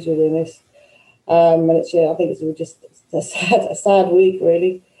expertise within this. And I think it's just a sad week,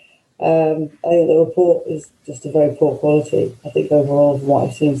 really. I think the report is just a very poor quality, I think, overall, from what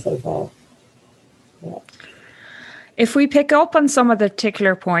I've seen so far. Yeah. If we pick up on some of the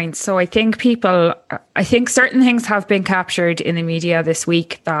particular points, so I think certain things have been captured in the media this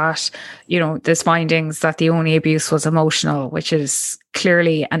week that, there's findings that the only abuse was emotional, which is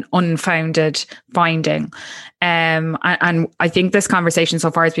clearly an unfounded finding. And I think this conversation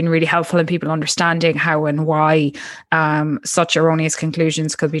so far has been really helpful in people understanding how and why such erroneous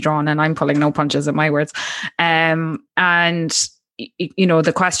conclusions could be drawn. And I'm pulling no punches at my words. And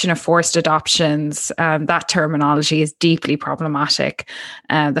the question of forced adoptions, that terminology is deeply problematic.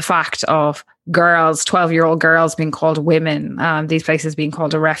 The fact of 12-year-old girls being called women, these places being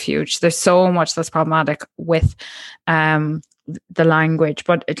called a refuge. There's so much that's problematic with the language,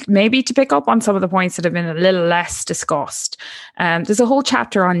 but maybe to pick up on some of the points that have been a little less discussed. There's a whole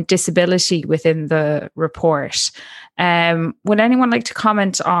chapter on disability within the report. Would anyone like to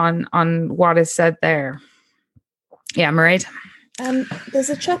comment on what is said there? Yeah, Mairead. There's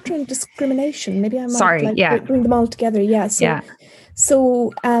a chapter on discrimination. Maybe I might bring them all together. Yeah.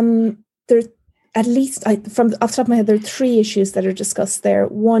 So there, at least from off the top of my head, there are 3 issues that are discussed there.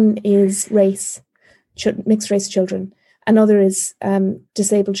 One is race, mixed race children. Another is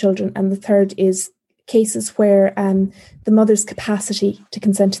disabled children, and the third is cases where the mother's capacity to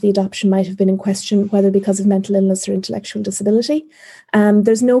consent to the adoption might have been in question, whether because of mental illness or intellectual disability.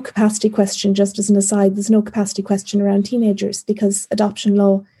 There's no capacity question, just as an aside, there's no capacity question around teenagers, because adoption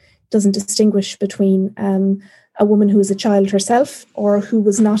law doesn't distinguish between a woman who is a child herself or who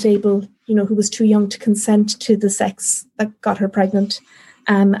was not able, who was too young to consent to the sex that got her pregnant,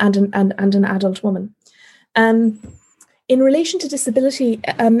 and an adult woman. In relation to disability,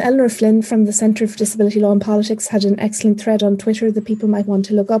 Eleanor Flynn from the Centre for Disability Law and Politics had an excellent thread on Twitter that people might want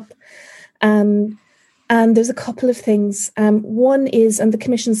to look up. And there's a couple of things. One is, and the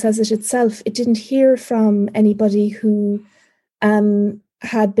Commission says it itself, it didn't hear from anybody who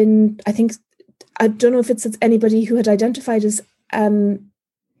had been, I don't know if it's anybody who had identified as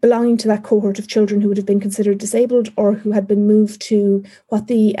belonging to that cohort of children who would have been considered disabled or who had been moved to what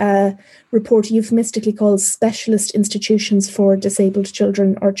the report euphemistically calls specialist institutions for disabled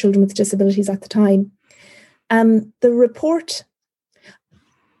children or children with disabilities at the time. The report,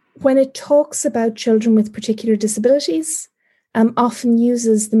 when it talks about children with particular disabilities, often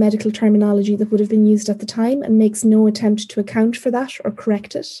uses the medical terminology that would have been used at the time and makes no attempt to account for that or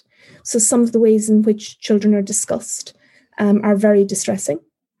correct it. So some of the ways in which children are discussed are very distressing.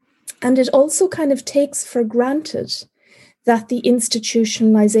 And it also kind of takes for granted that the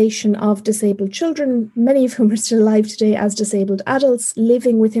institutionalization of disabled children, many of whom are still alive today as disabled adults,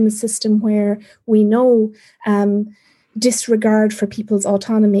 living within a system where we know disregard for people's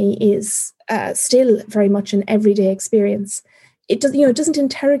autonomy is still very much an everyday experience. It doesn't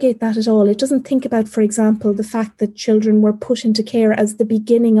interrogate that at all. It doesn't think about, for example, the fact that children were put into care as the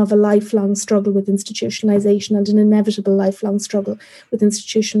beginning of a lifelong struggle with institutionalization and an inevitable lifelong struggle with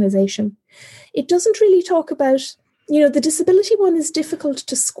institutionalization. It doesn't really talk about, the disability one is difficult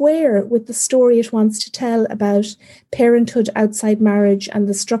to square with the story it wants to tell about parenthood outside marriage and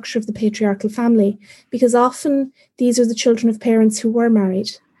the structure of the patriarchal family, because often these are the children of parents who were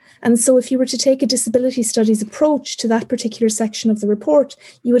married. And so if you were to take a disability studies approach to that particular section of the report,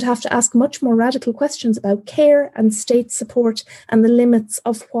 you would have to ask much more radical questions about care and state support and the limits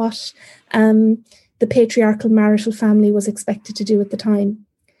of what the patriarchal marital family was expected to do at the time.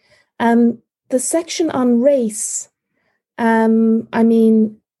 The section on race,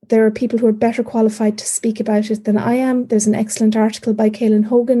 there are people who are better qualified to speak about it than I am. There's an excellent article by Kaylin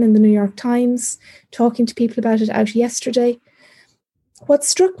Hogan in the New York Times talking to people about it out yesterday. What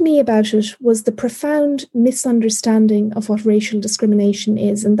struck me about it was the profound misunderstanding of what racial discrimination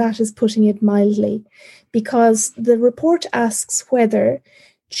is, and that is putting it mildly, because the report asks whether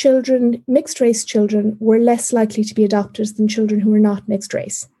mixed-race children, were less likely to be adopted than children who were not mixed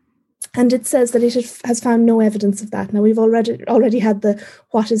race. And it says that it has found no evidence of that. Now, we've already had the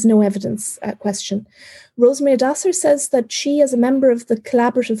what is no evidence question. Rosemary Adasser says that she, as a member of the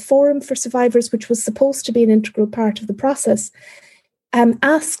Collaborative Forum for Survivors, which was supposed to be an integral part of the process,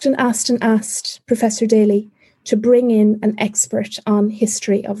 asked Professor Daly to bring in an expert on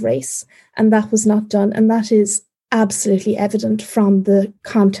history of race, and that was not done. And that is absolutely evident from the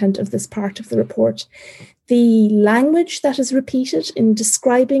content of this part of the report. The language that is repeated in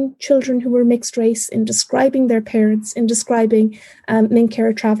describing children who were mixed race, in describing their parents, in describing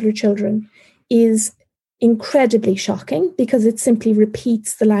Minkara traveller children is incredibly shocking because it simply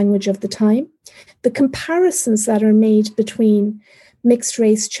repeats the language of the time. The comparisons that are made between mixed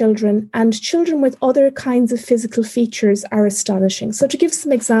race children and children with other kinds of physical features are astonishing. So to give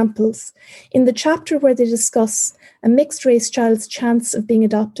some examples, in the chapter where they discuss a mixed race child's chance of being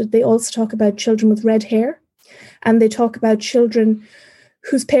adopted, they also talk about children with red hair, and they talk about children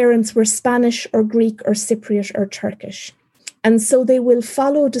whose parents were Spanish or Greek or Cypriot or Turkish. And so they will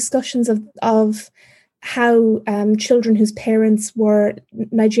follow discussions of how children whose parents were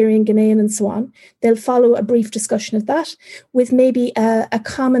Nigerian, Ghanaian, and so on, they'll follow a brief discussion of that with maybe a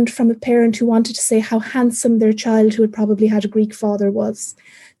comment from a parent who wanted to say how handsome their child who had probably had a Greek father was.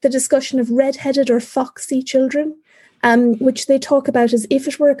 The discussion of red-headed or foxy children, which they talk about as if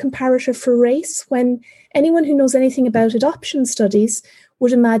it were a comparator for race, when anyone who knows anything about adoption studies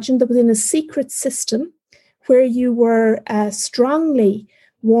would imagine that within a secret system where you were strongly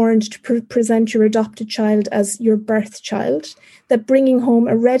warned to present your adopted child as your birth child, that bringing home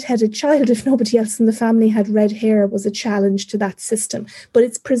a red-headed child, if nobody else in the family had red hair, was a challenge to that system. But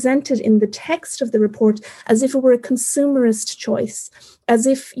it's presented in the text of the report as if it were a consumerist choice, as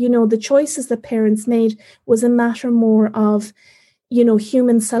if, the choices that parents made was a matter more of,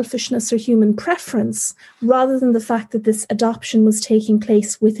 human selfishness or human preference, rather than the fact that this adoption was taking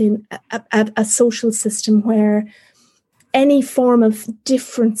place within a social system where any form of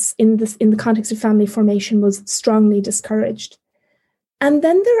difference in the context of family formation was strongly discouraged. And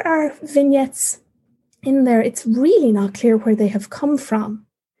then there are vignettes in there, it's really not clear where they have come from,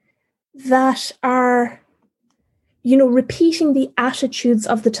 that are, repeating the attitudes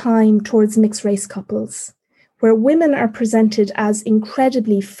of the time towards mixed race couples, where women are presented as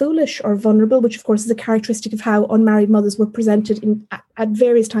incredibly foolish or vulnerable, which of course is a characteristic of how unmarried mothers were presented at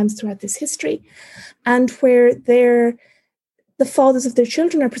various times throughout this history, and where the fathers of their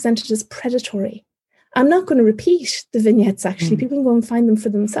children are presented as predatory. I'm not going to repeat the vignettes, actually. People can go and find them for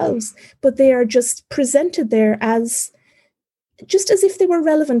themselves. But they are just presented there as if they were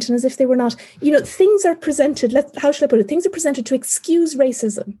relevant and as if they were not. Things are presented, how should I put it? Things are presented to excuse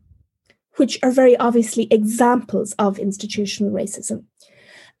racism, which are very obviously examples of institutional racism.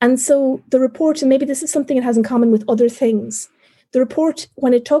 And so the report, and maybe this is something it has in common with other things, the report,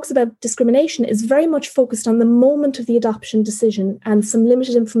 when it talks about discrimination, is very much focused on the moment of the adoption decision and some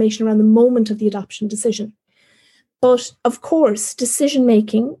limited information around the moment of the adoption decision. But of course,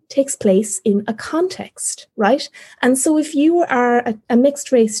 decision-making takes place in a context, right? And so if you are a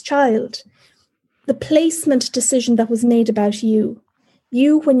mixed-race child, the placement decision that was made about you,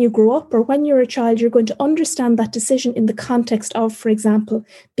 when you grow up or when you're a child, you're going to understand that decision in the context of, for example,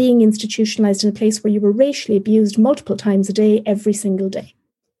 being institutionalized in a place where you were racially abused multiple times a day, every single day.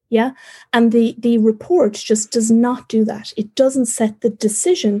 Yeah. And the report just does not do that. It doesn't set the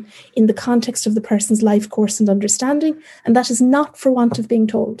decision in the context of the person's life course and understanding. And that is not for want of being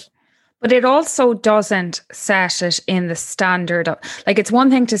told. But it also doesn't set it in the standard of, like, it's one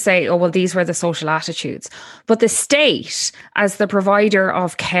thing to say, oh, well, these were the social attitudes. But the state, as the provider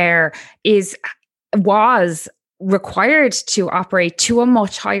of care, was required to operate to a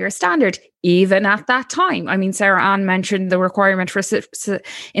much higher standard, even at that time. I mean, Sarah Ann mentioned the requirement for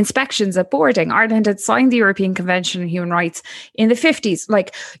inspections at boarding. Ireland had signed the European Convention on Human Rights in the 50s.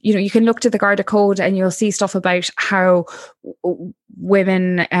 Like, you know, you can look to the Garda Code and you'll see stuff about how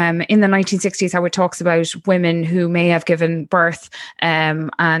women in the 1960s, how it talks about women who may have given birth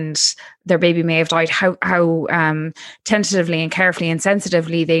and their baby may have died, how tentatively and carefully and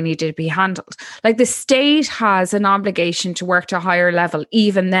sensitively they needed to be handled. Like, the state has an obligation to work to a higher level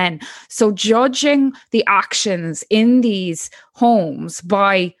even then. So judging the actions in these homes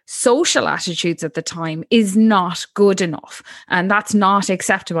by social attitudes at the time is not good enough. And that's not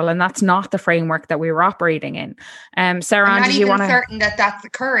acceptable. And that's not the framework that we were operating in. Sarah Ann, did you want to... I'm not even certain that that's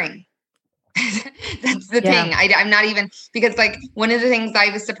occurring. That's the thing. I'm not even, because like one of the things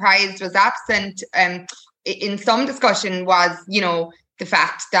I was surprised was absent in some discussion was, you know, the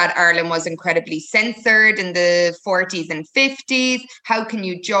fact that Ireland was incredibly censored in the 40s and 50s. How can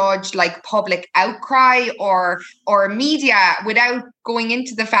you judge like public outcry or media without going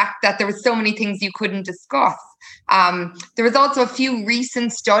into the fact that there was so many things you couldn't discuss? There was also a few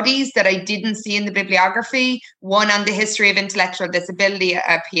recent studies that I didn't see in the bibliography. One on the history of intellectual disability,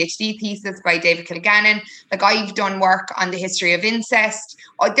 a PhD thesis by David Kilgannon. Like, I've done work on the history of incest.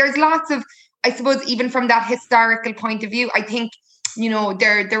 There's lots of, I suppose, even from that historical point of view, I think, you know,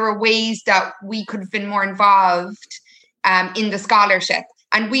 there are ways that we could have been more involved in the scholarship.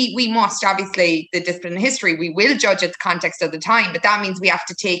 And we must, obviously, the discipline of history, we will judge its context of the time, but that means we have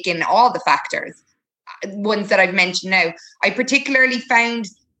to take in all the factors, ones that I've mentioned now. I particularly found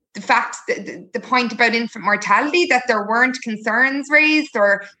the fact that the point about infant mortality, that there weren't concerns raised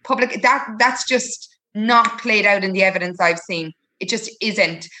or public, that's just not played out in the evidence I've seen. It just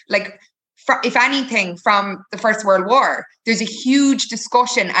isn't. Like, if anything, from the First World War, there's a huge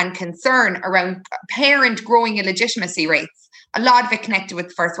discussion and concern around parent growing illegitimacy rates. A lot of it connected with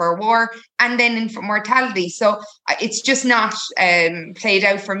the First World War and then infant mortality. So it's just not played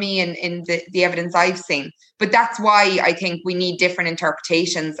out for me in the evidence I've seen. But that's why I think we need different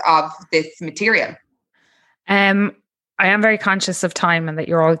interpretations of this material. I am very conscious of time and that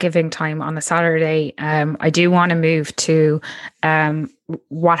you're all giving time on a Saturday. I do want to move to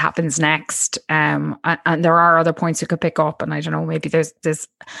what happens next. And there are other points you could pick up. And I don't know, maybe there's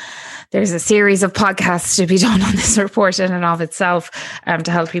a series of podcasts to be done on this report in and of itself to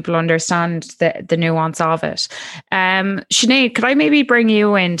help people understand the nuance of it. Sinead, could I maybe bring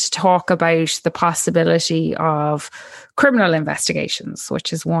you in to talk about the possibility of criminal investigations,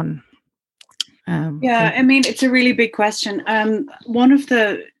 which is one? I mean, it's a really big question.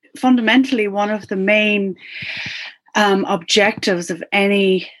 Fundamentally, one of the main objectives of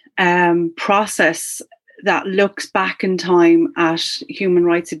any process that looks back in time at human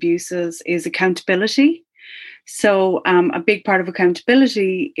rights abuses is accountability. So a big part of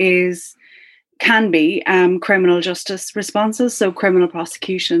accountability can be criminal justice responses, so criminal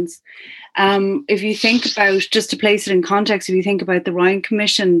prosecutions. If you think about, just to place it in context, if you think about the Ryan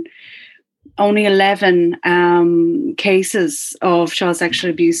Commission, only 11 cases of child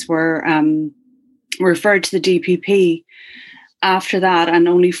sexual abuse were referred to the DPP after that, and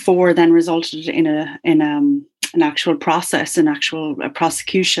only 4 then resulted in an actual process, an actual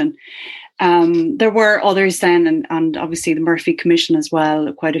prosecution. There were others then, and obviously the Murphy Commission as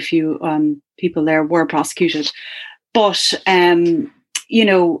well. Quite a few people there were prosecuted, but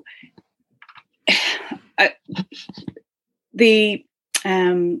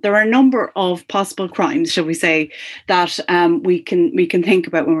there are a number of possible crimes, shall we say, that we can think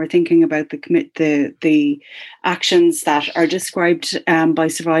about when we're thinking about the actions that are described by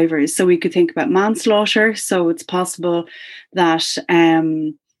survivors. So we could think about manslaughter. So it's possible that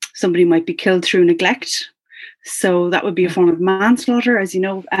somebody might be killed through neglect. So that would be a form of manslaughter, as you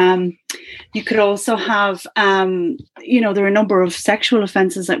know. You could also have, there are a number of sexual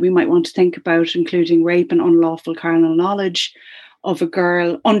offences that we might want to think about, including rape and unlawful carnal knowledge of a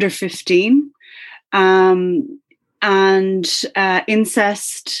girl under 15. and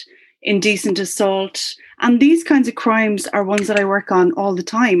incest, indecent assault. And these kinds of crimes are ones that I work on all the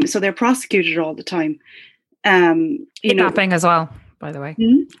time. So they're prosecuted all the time. Kidnapping as well, by the way.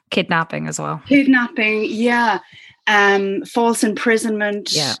 Kidnapping as well. Kidnapping, yeah. False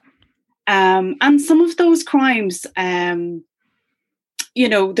imprisonment. Yeah. And some of those crimes,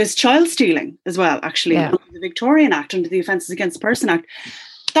 there's child stealing as well, actually, under the Victorian Act, under the Offences Against the Person Act.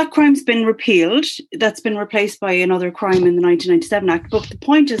 That crime's been repealed. That's been replaced by another crime in the 1997 Act. But the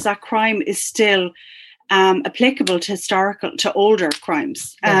point is that crime is still applicable to older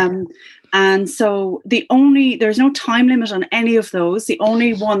crimes. And so there's no time limit on any of those. The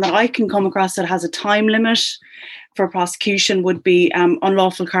only one that I can come across that has a time limit for prosecution would be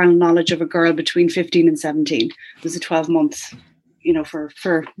unlawful carnal knowledge of a girl between 15 and 17. There's a 12-month,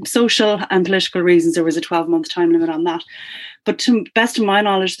 for social and political reasons, there was a 12-month time limit on that. But to best of my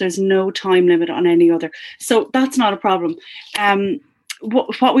knowledge, there's no time limit on any other. So that's not a problem.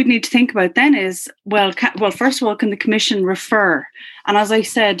 What we'd need to think about then is, well, first of all, can the Commission refer? And as I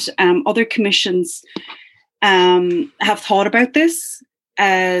said, other commissions have thought about this.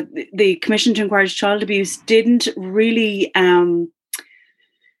 The Commission to Inquire into Child Abuse didn't really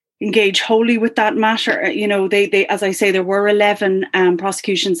engage wholly with that matter. They, as I say, there were 11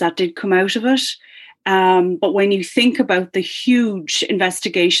 prosecutions that did come out of it. But when you think about the huge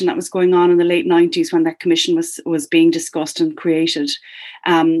investigation that was going on in the late 90s when that commission was being discussed and created,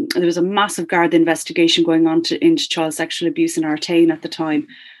 there was a massive Garda investigation going on into child sexual abuse in Artane at the time.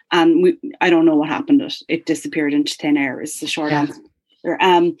 And I don't know what happened. It disappeared into thin air is the short answer.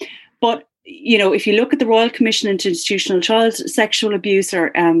 But, if you look at the Royal Commission into Institutional Child Sexual Abuse,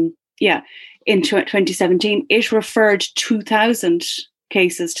 in 2017, it referred 2,000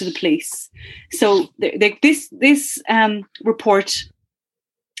 cases to the police. So this report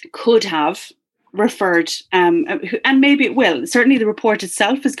could have referred, and maybe it will. Certainly the report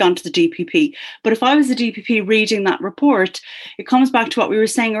itself has gone to the DPP. But if I was the DPP reading that report, it comes back to what we were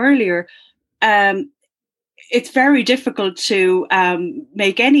saying earlier. It's very difficult to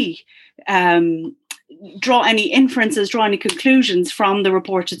make any draw any inferences, draw any conclusions from the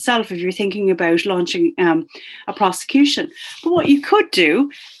report itself if you're thinking about launching a prosecution. But what you could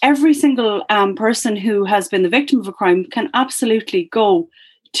do, every single person who has been the victim of a crime can absolutely go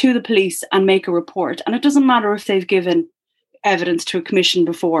to the police and make a report. And it doesn't matter if they've given evidence to a commission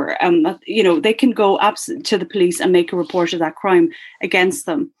before. They can go to the police and make a report of that crime against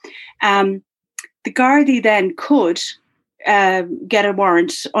them. The Gardaí then could get a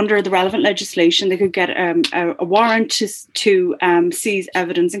warrant under the relevant legislation. They could get a warrant to seize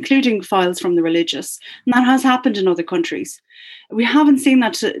evidence, including files from the religious. And that has happened in other countries. We haven't seen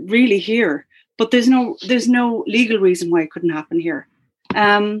that really here, but there's no legal reason why it couldn't happen here.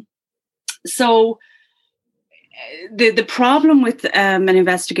 So the problem with an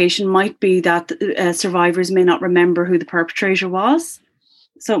investigation might be that survivors may not remember who the perpetrator was.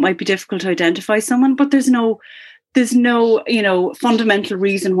 So it might be difficult to identify someone, but there's no fundamental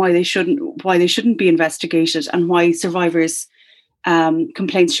reason why they shouldn't be investigated and why survivors'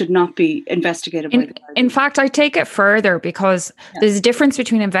 complaints should not be investigated. In fact, I take it further because there's a difference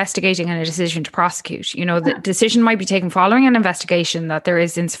between investigating and a decision to prosecute. The decision might be taken following an investigation that there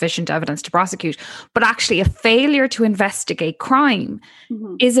is insufficient evidence to prosecute, but actually a failure to investigate crime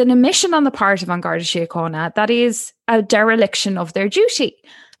is an omission on the part of An Garda Síochána that is a dereliction of their duty.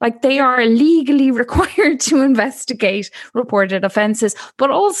 Like, they are legally required to investigate reported offences,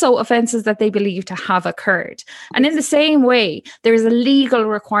 but also offences that they believe to have occurred. And in the same way, there is a legal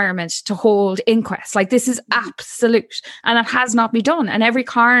requirement to hold inquests. Like, this is absolute, and it has not been done. And every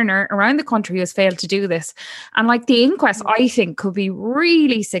coroner around the country has failed to do this. And like, the inquest, I think, could be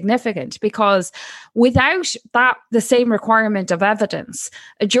really significant because without the same requirement of evidence,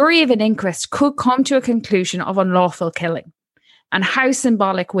 a jury of an inquest could come to a conclusion of unlawful killing. And how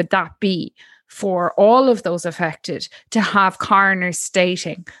symbolic would that be for all of those affected to have coroners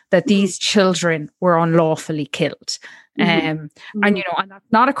stating that these children were unlawfully killed? And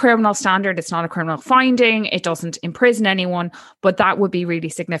that's not a criminal standard. It's not a criminal finding. It doesn't imprison anyone, but that would be really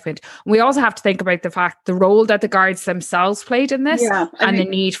significant. We also have to think about the role that the guards themselves played in this, the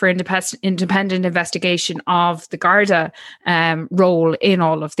need for independent investigation of the Garda role in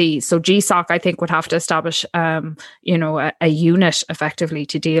all of these. So GSOC, I think, would have to establish, a unit effectively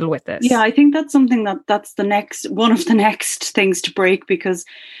to deal with this. Yeah, I think that's something that's one of the next things to break, because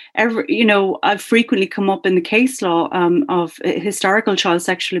I've frequently come up in the case law of historical child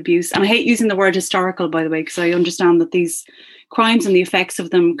sexual abuse. And I hate using the word historical, by the way, because I understand that these crimes and the effects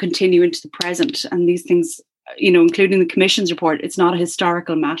of them continue into the present. And these things, including the Commission's report, it's not a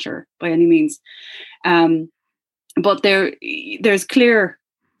historical matter by any means. but there's clear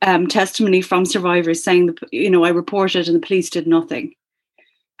testimony from survivors saying that, I reported and the police did nothing.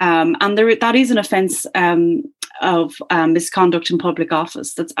 And that is an offence of misconduct in public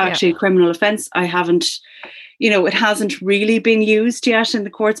office. That's actually a criminal offence. I haven't, it hasn't really been used yet in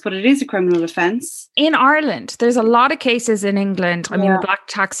the courts, but it is a criminal offence. In Ireland, there's a lot of cases in England. I mean, the black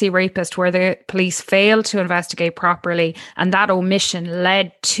taxi rapist, where the police failed to investigate properly, and that omission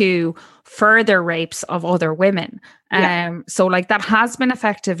led to further rapes of other women. So like that has been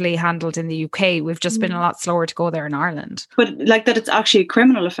effectively handled in the UK. We've just been a lot slower to go there in Ireland. But like that, it's actually a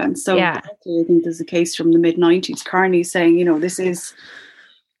criminal offence. So I think there's a case from the mid-90s, Carney, saying, this is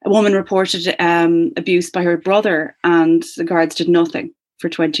a woman reported abuse by her brother and the guards did nothing for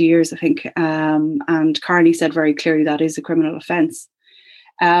 20 years, I think. And Carney said very clearly that is a criminal offence.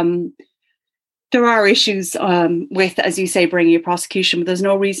 There are issues with, as you say, bringing a prosecution, but there's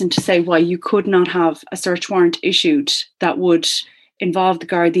no reason to say why you could not have a search warrant issued that would involve the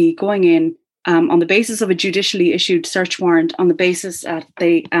Gardaí going in on the basis of a judicially issued search warrant, on the basis that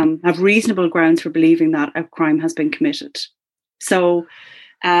they have reasonable grounds for believing that a crime has been committed. So,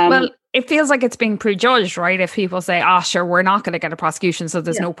 well, it feels like it's being prejudged, right? If people say, sure, we're not going to get a prosecution, so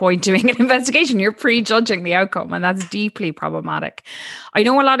there's no point doing an investigation, you're prejudging the outcome, and that's deeply problematic. I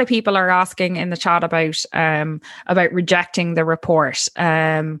know a lot of people are asking in the chat about rejecting the report.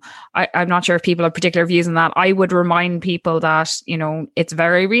 I'm not sure if people have particular views on that. I would remind people that, it's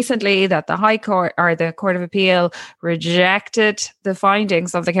very recently that the High Court or the Court of Appeal rejected the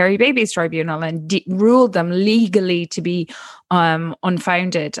findings of the Kerry Babies Tribunal and ruled them legally to be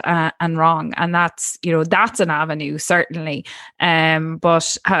unfounded and wrong, and that's an avenue, certainly.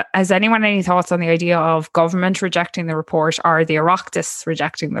 But has anyone any thoughts on the idea of government rejecting the report or the Oireachtas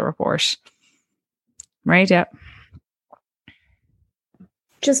rejecting the report? Right, yeah.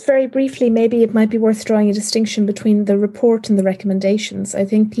 Just very briefly, maybe it might be worth drawing a distinction between the report and the recommendations. I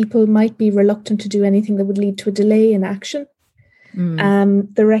think people might be reluctant to do anything that would lead to a delay in action.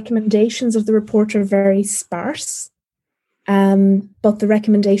 The recommendations of the report are very sparse. But the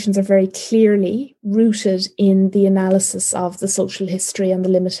recommendations are very clearly rooted in the analysis of the social history and the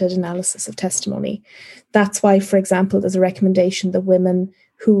limited analysis of testimony. That's why, for example, there's a recommendation that women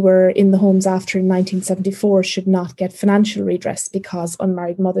who were in the homes after 1974 should not get financial redress because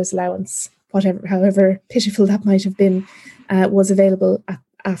unmarried mother's allowance, however pitiful that might have been, was available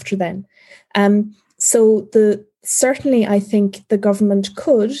after then. Certainly, I think the government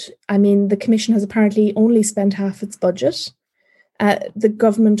could. I mean, the Commission has apparently only spent half its budget. The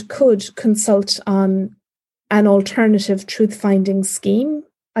government could consult on an alternative truth-finding scheme,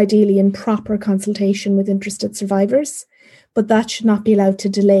 ideally in proper consultation with interested survivors, but that should not be allowed to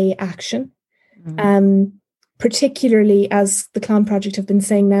delay action. Particularly as the Clon Project have been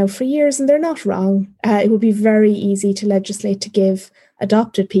saying now for years, and they're not wrong, it would be very easy to legislate to give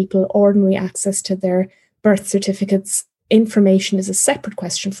adopted people ordinary access to their birth certificates. Information is a separate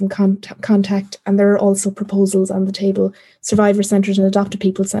question from contact, and there are also proposals on the table, survivor-centred and adopted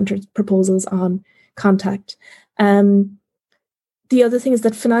people-centred proposals on contact. The other thing is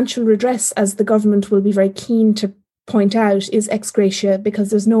that financial redress, as the government will be very keen to point out, is ex gratia, because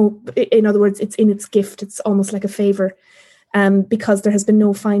there's no, in other words, it's in its gift, it's almost like a favour, because there has been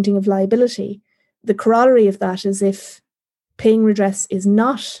no finding of liability. The corollary of that is if paying redress is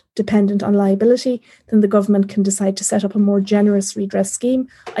not dependent on liability, then the government can decide to set up a more generous redress scheme,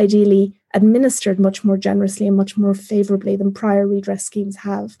 ideally administered much more generously and much more favourably than prior redress schemes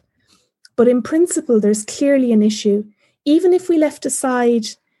have. But in principle, there's clearly an issue. Even if we left aside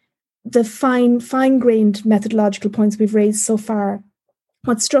the fine-grained methodological points we've raised so far,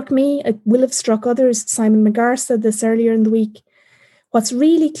 what struck me, it will have struck others, Simon McGarr said this earlier in the week, what's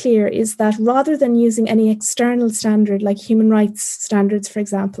really clear is that rather than using any external standard like human rights standards, for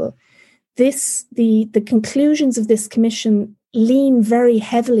example, the conclusions of this commission lean very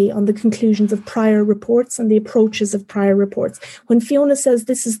heavily on the conclusions of prior reports and the approaches of prior reports. When Fiona says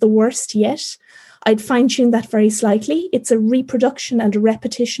this is the worst yet, I'd fine-tune that very slightly. It's a reproduction and a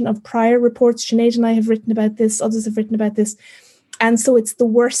repetition of prior reports. Sinead and I have written about this, others have written about this. And so it's the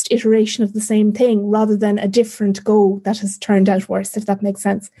worst iteration of the same thing rather than a different go that has turned out worse, if that makes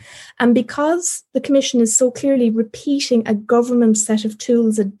sense. And because the Commission is so clearly repeating a government set of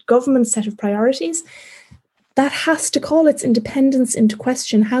tools, a government set of priorities, that has to call its independence into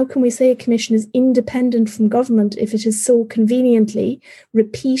question. How can we say a commission is independent from government if it is so conveniently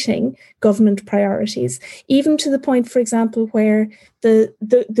repeating government priorities? Even to the point, for example, where the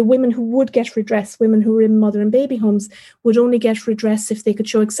women who would get redress, women who were in mother and baby homes, would only get redress if they could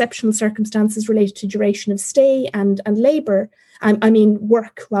show exceptional circumstances related to duration of stay and labour. I mean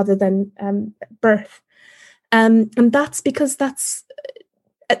work rather than birth. And that's because that's,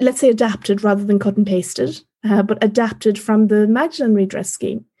 let's say, adapted rather than cut and pasted, but adapted from the Magdalen redress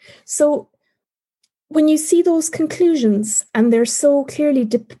scheme. So when you see those conclusions and they're so clearly,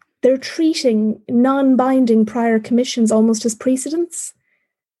 they're treating non-binding prior commissions almost as precedents,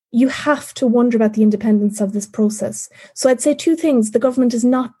 you have to wonder about the independence of this process. So I'd say two things. The government is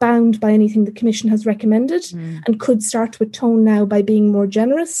not bound by anything the Commission has recommended and could start to atone now by being more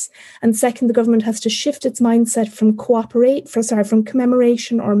generous. And second, the government has to shift its mindset from from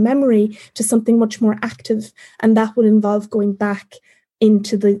commemoration or memory to something much more active. And that will involve going back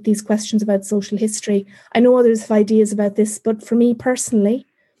into these questions about social history. I know others have ideas about this, but for me personally,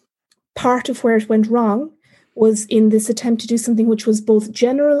 part of where it went wrong was in this attempt to do something which was both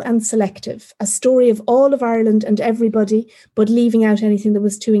general and selective, a story of all of Ireland and everybody, but leaving out anything that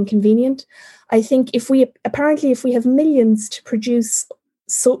was too inconvenient. I think if we have millions to produce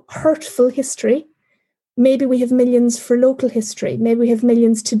so hurtful history, maybe we have millions for local history. Maybe we have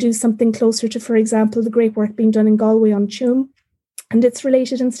millions to do something closer to, for example, the great work being done in Galway on Tuam and its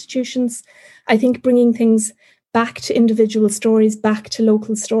related institutions. I think bringing things back to individual stories, back to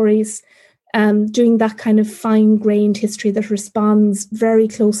local stories, doing that kind of fine-grained history that responds very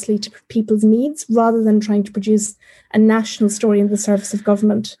closely to people's needs rather than trying to produce a national story in the service of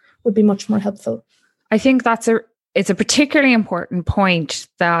government would be much more helpful. I think it's a particularly important point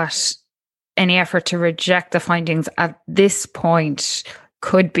that any effort to reject the findings at this point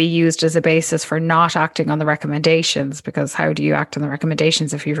could be used as a basis for not acting on the recommendations, because how do you act on the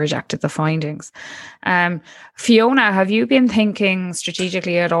recommendations if you've rejected the findings? Fiona, have you been thinking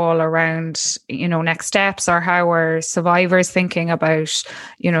strategically at all around, next steps, or how are survivors thinking about,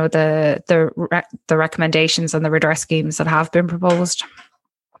 the recommendations and the redress schemes that have been proposed?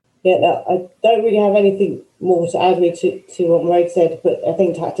 Yeah, no, I don't really have anything more to add to what Mairead said, but I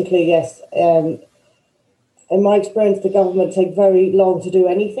think tactically, yes. In my experience, the government take very long to do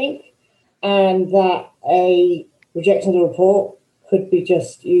anything, and that a rejection of the report could be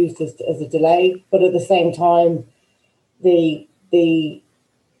just used as a delay. But at the same time,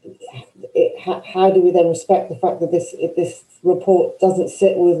 how do we then respect the fact that this report doesn't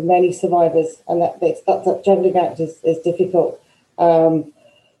sit with many survivors, and that juggling act is difficult for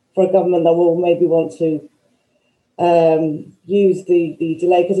a government that will maybe want to use the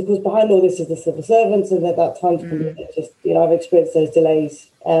delay, because of course behind all this is the civil servants, and at that time I've experienced those delays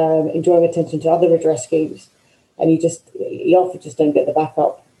in drawing attention to other redress schemes, and you often just don't get the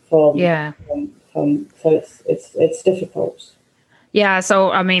backup from so it's difficult. Yeah, so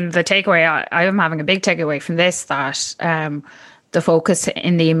I mean the takeaway, I am having a big takeaway from this, that the focus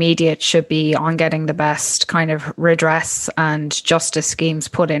in the immediate should be on getting the best kind of redress and justice schemes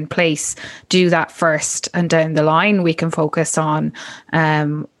put in place. Do that first, and down the line we can focus on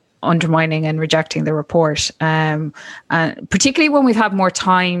undermining and rejecting the report. And particularly when we've had more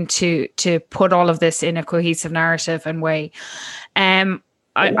time to put all of this in a cohesive narrative and way.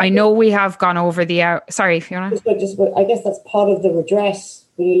 I know we have gone over the hour. Sorry, Fiona. I guess that's part of the redress.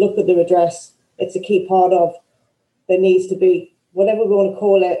 When you look at the redress, it's a key part of, there needs to be, whatever we want to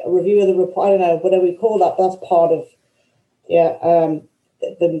call it, a review of the report, I don't know, whatever we call that, that's part of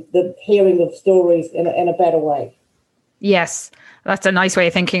the hearing of stories in a better way. Yes, that's a nice way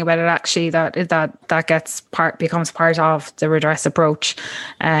of thinking about it, actually, that becomes part of the redress approach.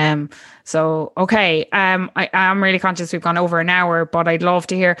 So, okay, I am really conscious we've gone over an hour, but I'd love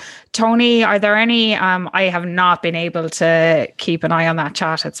to hear. Tony, are there any, I have not been able to keep an eye on that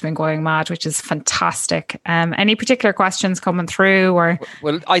chat. It's been going mad, which is fantastic. Any particular questions coming through? Or?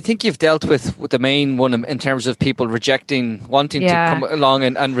 Well, I think you've dealt with the main one in terms of people wanting to come along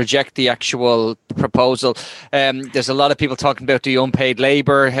and reject the actual proposal. There's a lot of people talking about the unpaid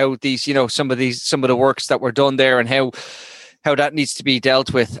labour, how these, some of the works that were done there, and how that needs to be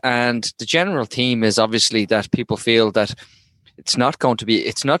dealt with. And the general theme is obviously that people feel that it's not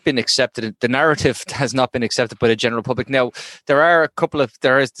been accepted. The narrative has not been accepted by the general public. Now, there's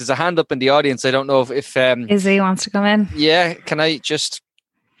a hand up in the audience. I don't know if Izzy wants to come in. Yeah, can I just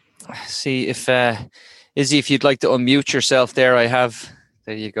see if Izzy, if you'd like to unmute yourself there,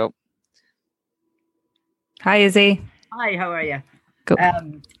 there you go. Hi, Izzy. Hi, how are you? Good.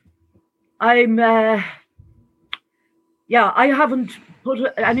 I haven't put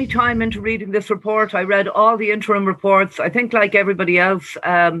any time into reading this report. I read all the interim reports. I think, like everybody else,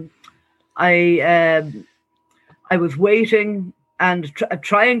 I was waiting and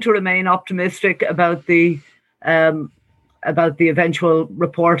trying to remain optimistic about the about the eventual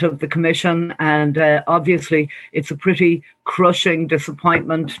report of the commission, and obviously it's a pretty crushing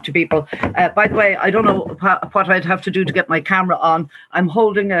disappointment to people. By the way, I don't know what I'd have to do to get my camera on. I'm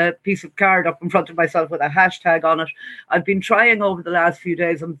holding a piece of card up in front of myself with a hashtag on it. I've been trying over the last few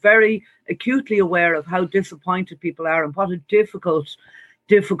days. I'm very acutely aware of how disappointed people are and what a difficult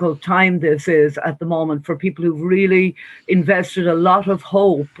time this is at the moment for people who've really invested a lot of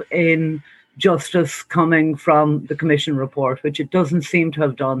hope in justice coming from the commission report, which it doesn't seem to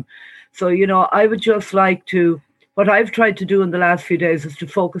have done. So, I would just like to, what I've tried to do in the last few days is to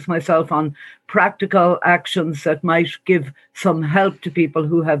focus myself on practical actions that might give some help to people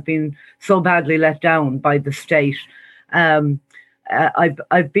who have been so badly let down by the state.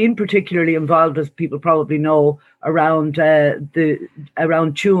 I've been particularly involved, as people probably know, around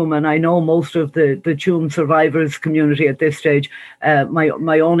Tuam, and I know most of the Tuam survivors community at this stage.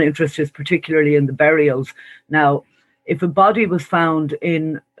 My own interest is particularly in the burials. Now, if a body was found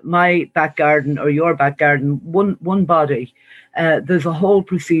in my back garden or your back garden, one body, there's a whole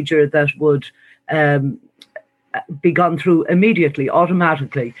procedure that would be gone through immediately,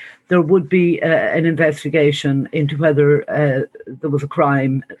 automatically. There would be an investigation into whether there was a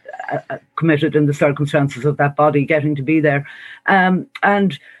crime committed in the circumstances of that body getting to be there.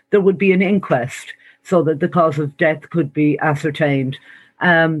 And there would be an inquest so that the cause of death could be ascertained.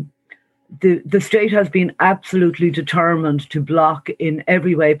 The state has been absolutely determined to block in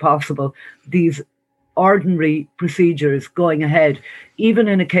every way possible these ordinary procedures going ahead, even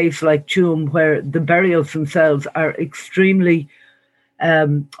in a case like Tuam, where the burials themselves are extremely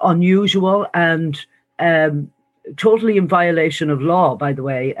unusual and totally in violation of law, by the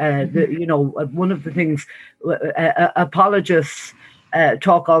way. One of the things apologists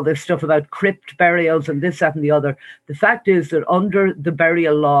talk all this stuff about crypt burials and this, that, and the other. The fact is that under the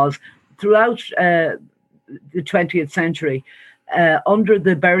burial laws throughout the 20th century, under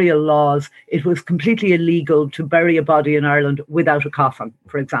the burial laws, it was completely illegal to bury a body in Ireland without a coffin,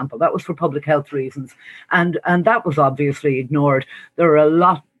 for example. That was for public health reasons. And that was obviously ignored. There are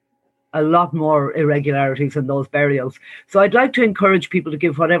a lot more irregularities in those burials. So I'd like to encourage people to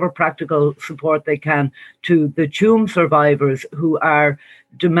give whatever practical support they can to the Tuam survivors who are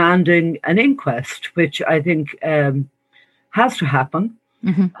demanding an inquest, which I think has to happen.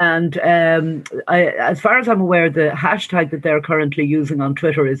 Mm-hmm. And as far as I'm aware, the hashtag that they're currently using on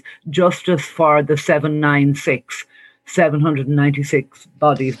Twitter is Justice for the 796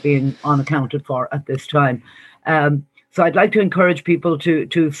 bodies being unaccounted for at this time. So I'd like to encourage people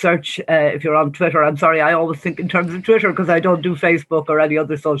to search, if you're on Twitter. I'm sorry, I always think in terms of Twitter because I don't do Facebook or any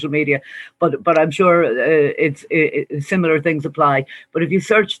other social media, but I'm sure it's similar things apply. But if you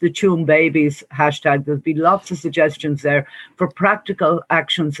search the Tuam Babies hashtag, there'll be lots of suggestions there for practical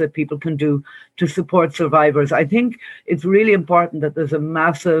actions that people can do to support survivors. I think it's really important that there's a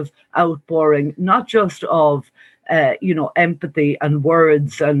massive outpouring, not just of empathy and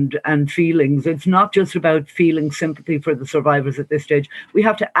words and feelings. It's not just about feeling sympathy for the survivors at this stage. We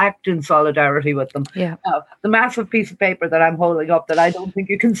have to act in solidarity with them. Yeah. The massive piece of paper that I'm holding up that I don't think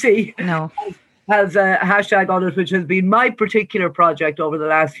you can see has a hashtag on it, which has been my particular project over the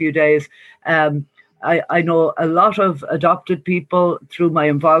last few days. I know a lot of adopted people through my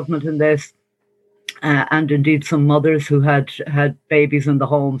involvement in this, and indeed some mothers who had babies in the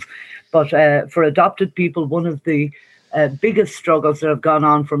homes. But for adopted people, one of the biggest struggles that have gone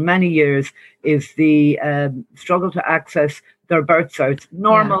on for many years is the struggle to access their birth certs,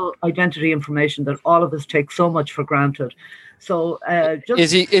 normal identity information that all of us take so much for granted. So,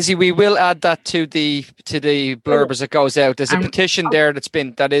 Izzy, we will add that to the blurb as it goes out. There's a petition there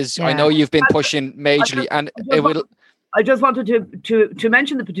that is. I know you've been pushing majorly, and it will. I just wanted to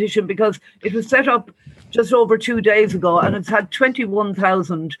mention the petition because it was set up just over 2 days ago, and it's had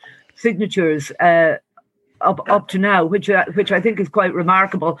 21,000 signatures up to now, which I think is quite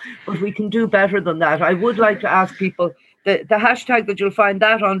remarkable. But we can do better than that. I would like to ask people, the hashtag that you'll find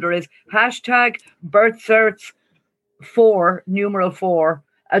that under is hashtag birth certs 4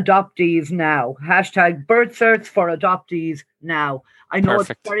 adoptees now. Hashtag birth certs for adoptees now. I know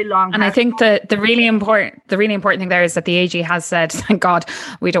Perfect. It's very long. And I think the really important thing there is that the AG has said, thank God,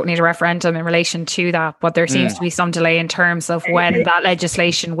 we don't need a referendum in relation to that. But there seems to be some delay in terms of when that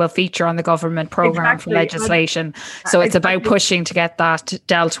legislation will feature on the government programme for legislation. So it's about pushing to get that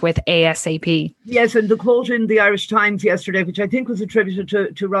dealt with ASAP. Yes, and the quote in the Irish Times yesterday, which I think was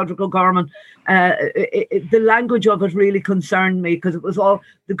attributed to Roderick O'Gorman, the language of it really concerned me because it was all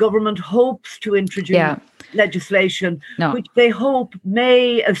the government hopes to introduce legislation, which they hope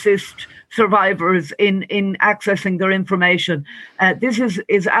may assist survivors in accessing their information. This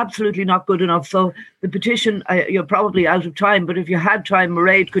is absolutely not good enough. So the petition, you're probably out of time, but if you had time,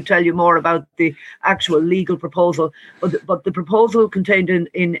 Mairead could tell you more about the actual legal proposal. But the proposal contained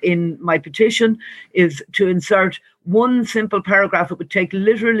in my petition is to insert one simple paragraph. It would take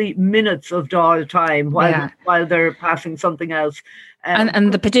literally minutes of Dáil time while they're passing something else.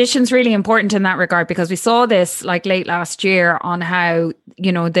 And the petition's really important in that regard, because we saw this like late last year on how,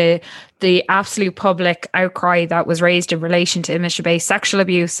 you know, the absolute public outcry that was raised in relation to image-based sexual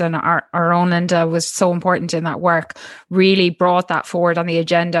abuse, and our own Linda was so important in that work, really brought that forward on the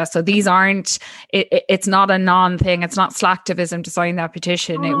agenda. So these aren't, it's not a non-thing. It's not slacktivism to sign that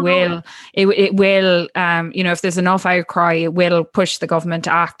petition. It will, you know, if there's enough outcry, it will push the government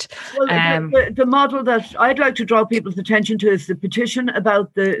to act. Well, the model that I'd like to draw people's attention to is the petition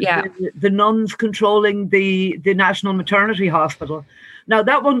about the nuns controlling the National Maternity Hospital. Now,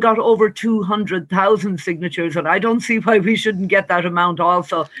 that one got over 200,000 signatures, and I don't see why we shouldn't get that amount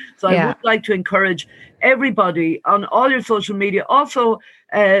also. So I would like to encourage everybody on all your social media, also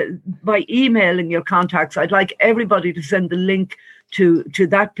by emailing your contacts. I'd like everybody to send the link to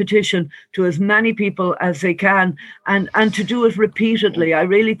that petition to as many people as they can, and to do it repeatedly. I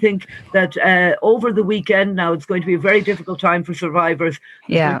really think that over the weekend now, it's going to be a very difficult time for survivors.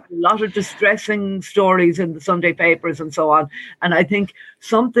 Yeah. There's a lot of distressing stories in the Sunday papers and so on. And I think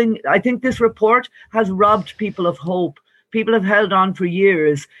this report has robbed people of hope. People have held on for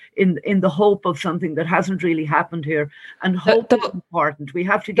years in the hope of something that hasn't really happened here. And hope is important. We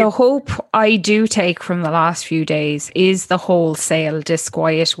have to get... The hope I do take from the last few days is the wholesale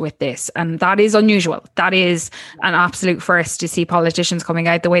disquiet with this. And that is unusual. That is an absolute first, to see politicians coming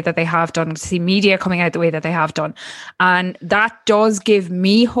out the way that they have done, to see media coming out the way that they have done. And that does give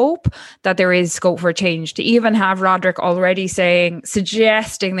me hope that there is scope for change. To even have Roderick already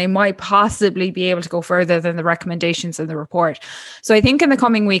suggesting they might possibly be able to go further than the recommendations in the report. So I think in the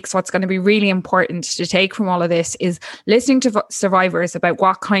coming weeks, what's going to be really important to take from all of this is listening to survivors about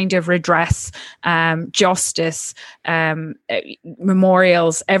what kind of redress, justice,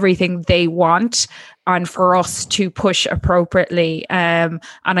 memorials, everything they want, and for us to push appropriately. And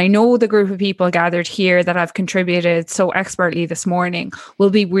I know the group of people gathered here that have contributed so expertly this morning will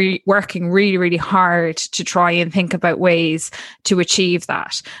be working really, really hard to try and think about ways to achieve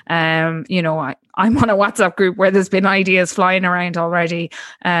that. You know, I'm on a WhatsApp group where there's been ideas flying around already,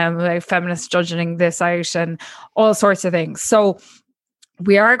 about feminists judging this out and all sorts of things. So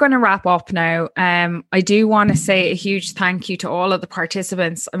we are going to wrap up now. I do want to say a huge thank you to all of the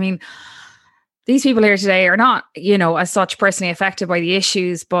participants. I mean, these people here today are not, you know, as such personally affected by the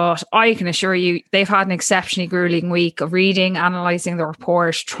issues, but I can assure you they've had an exceptionally grueling week of reading, analysing the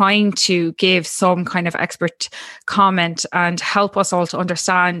report, trying to give some kind of expert comment and help us all to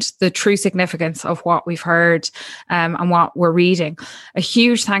understand the true significance of what we've heard and what we're reading. A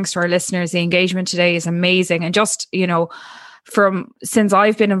huge thanks to our listeners. The engagement today is amazing. And just, you know, since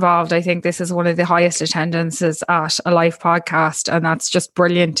I've been involved, I think this is one of the highest attendances at a live podcast, and that's just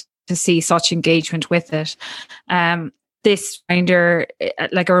brilliant to see such engagement with it. This reminder,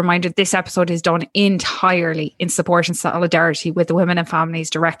 this episode is done entirely in support and solidarity with the women and families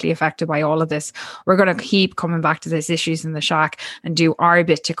directly affected by all of this. We're going to keep coming back to these issues in the shack and do our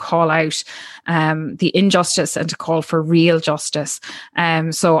bit to call out the injustice and to call for real justice.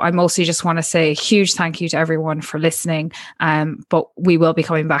 So I mostly just want to say a huge thank you to everyone for listening. But we will be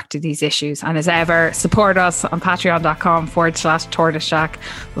coming back to these issues. And as ever, support us on patreon.com/Tortoise Shack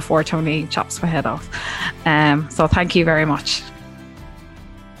before Tony chops my head off. So thank you very much.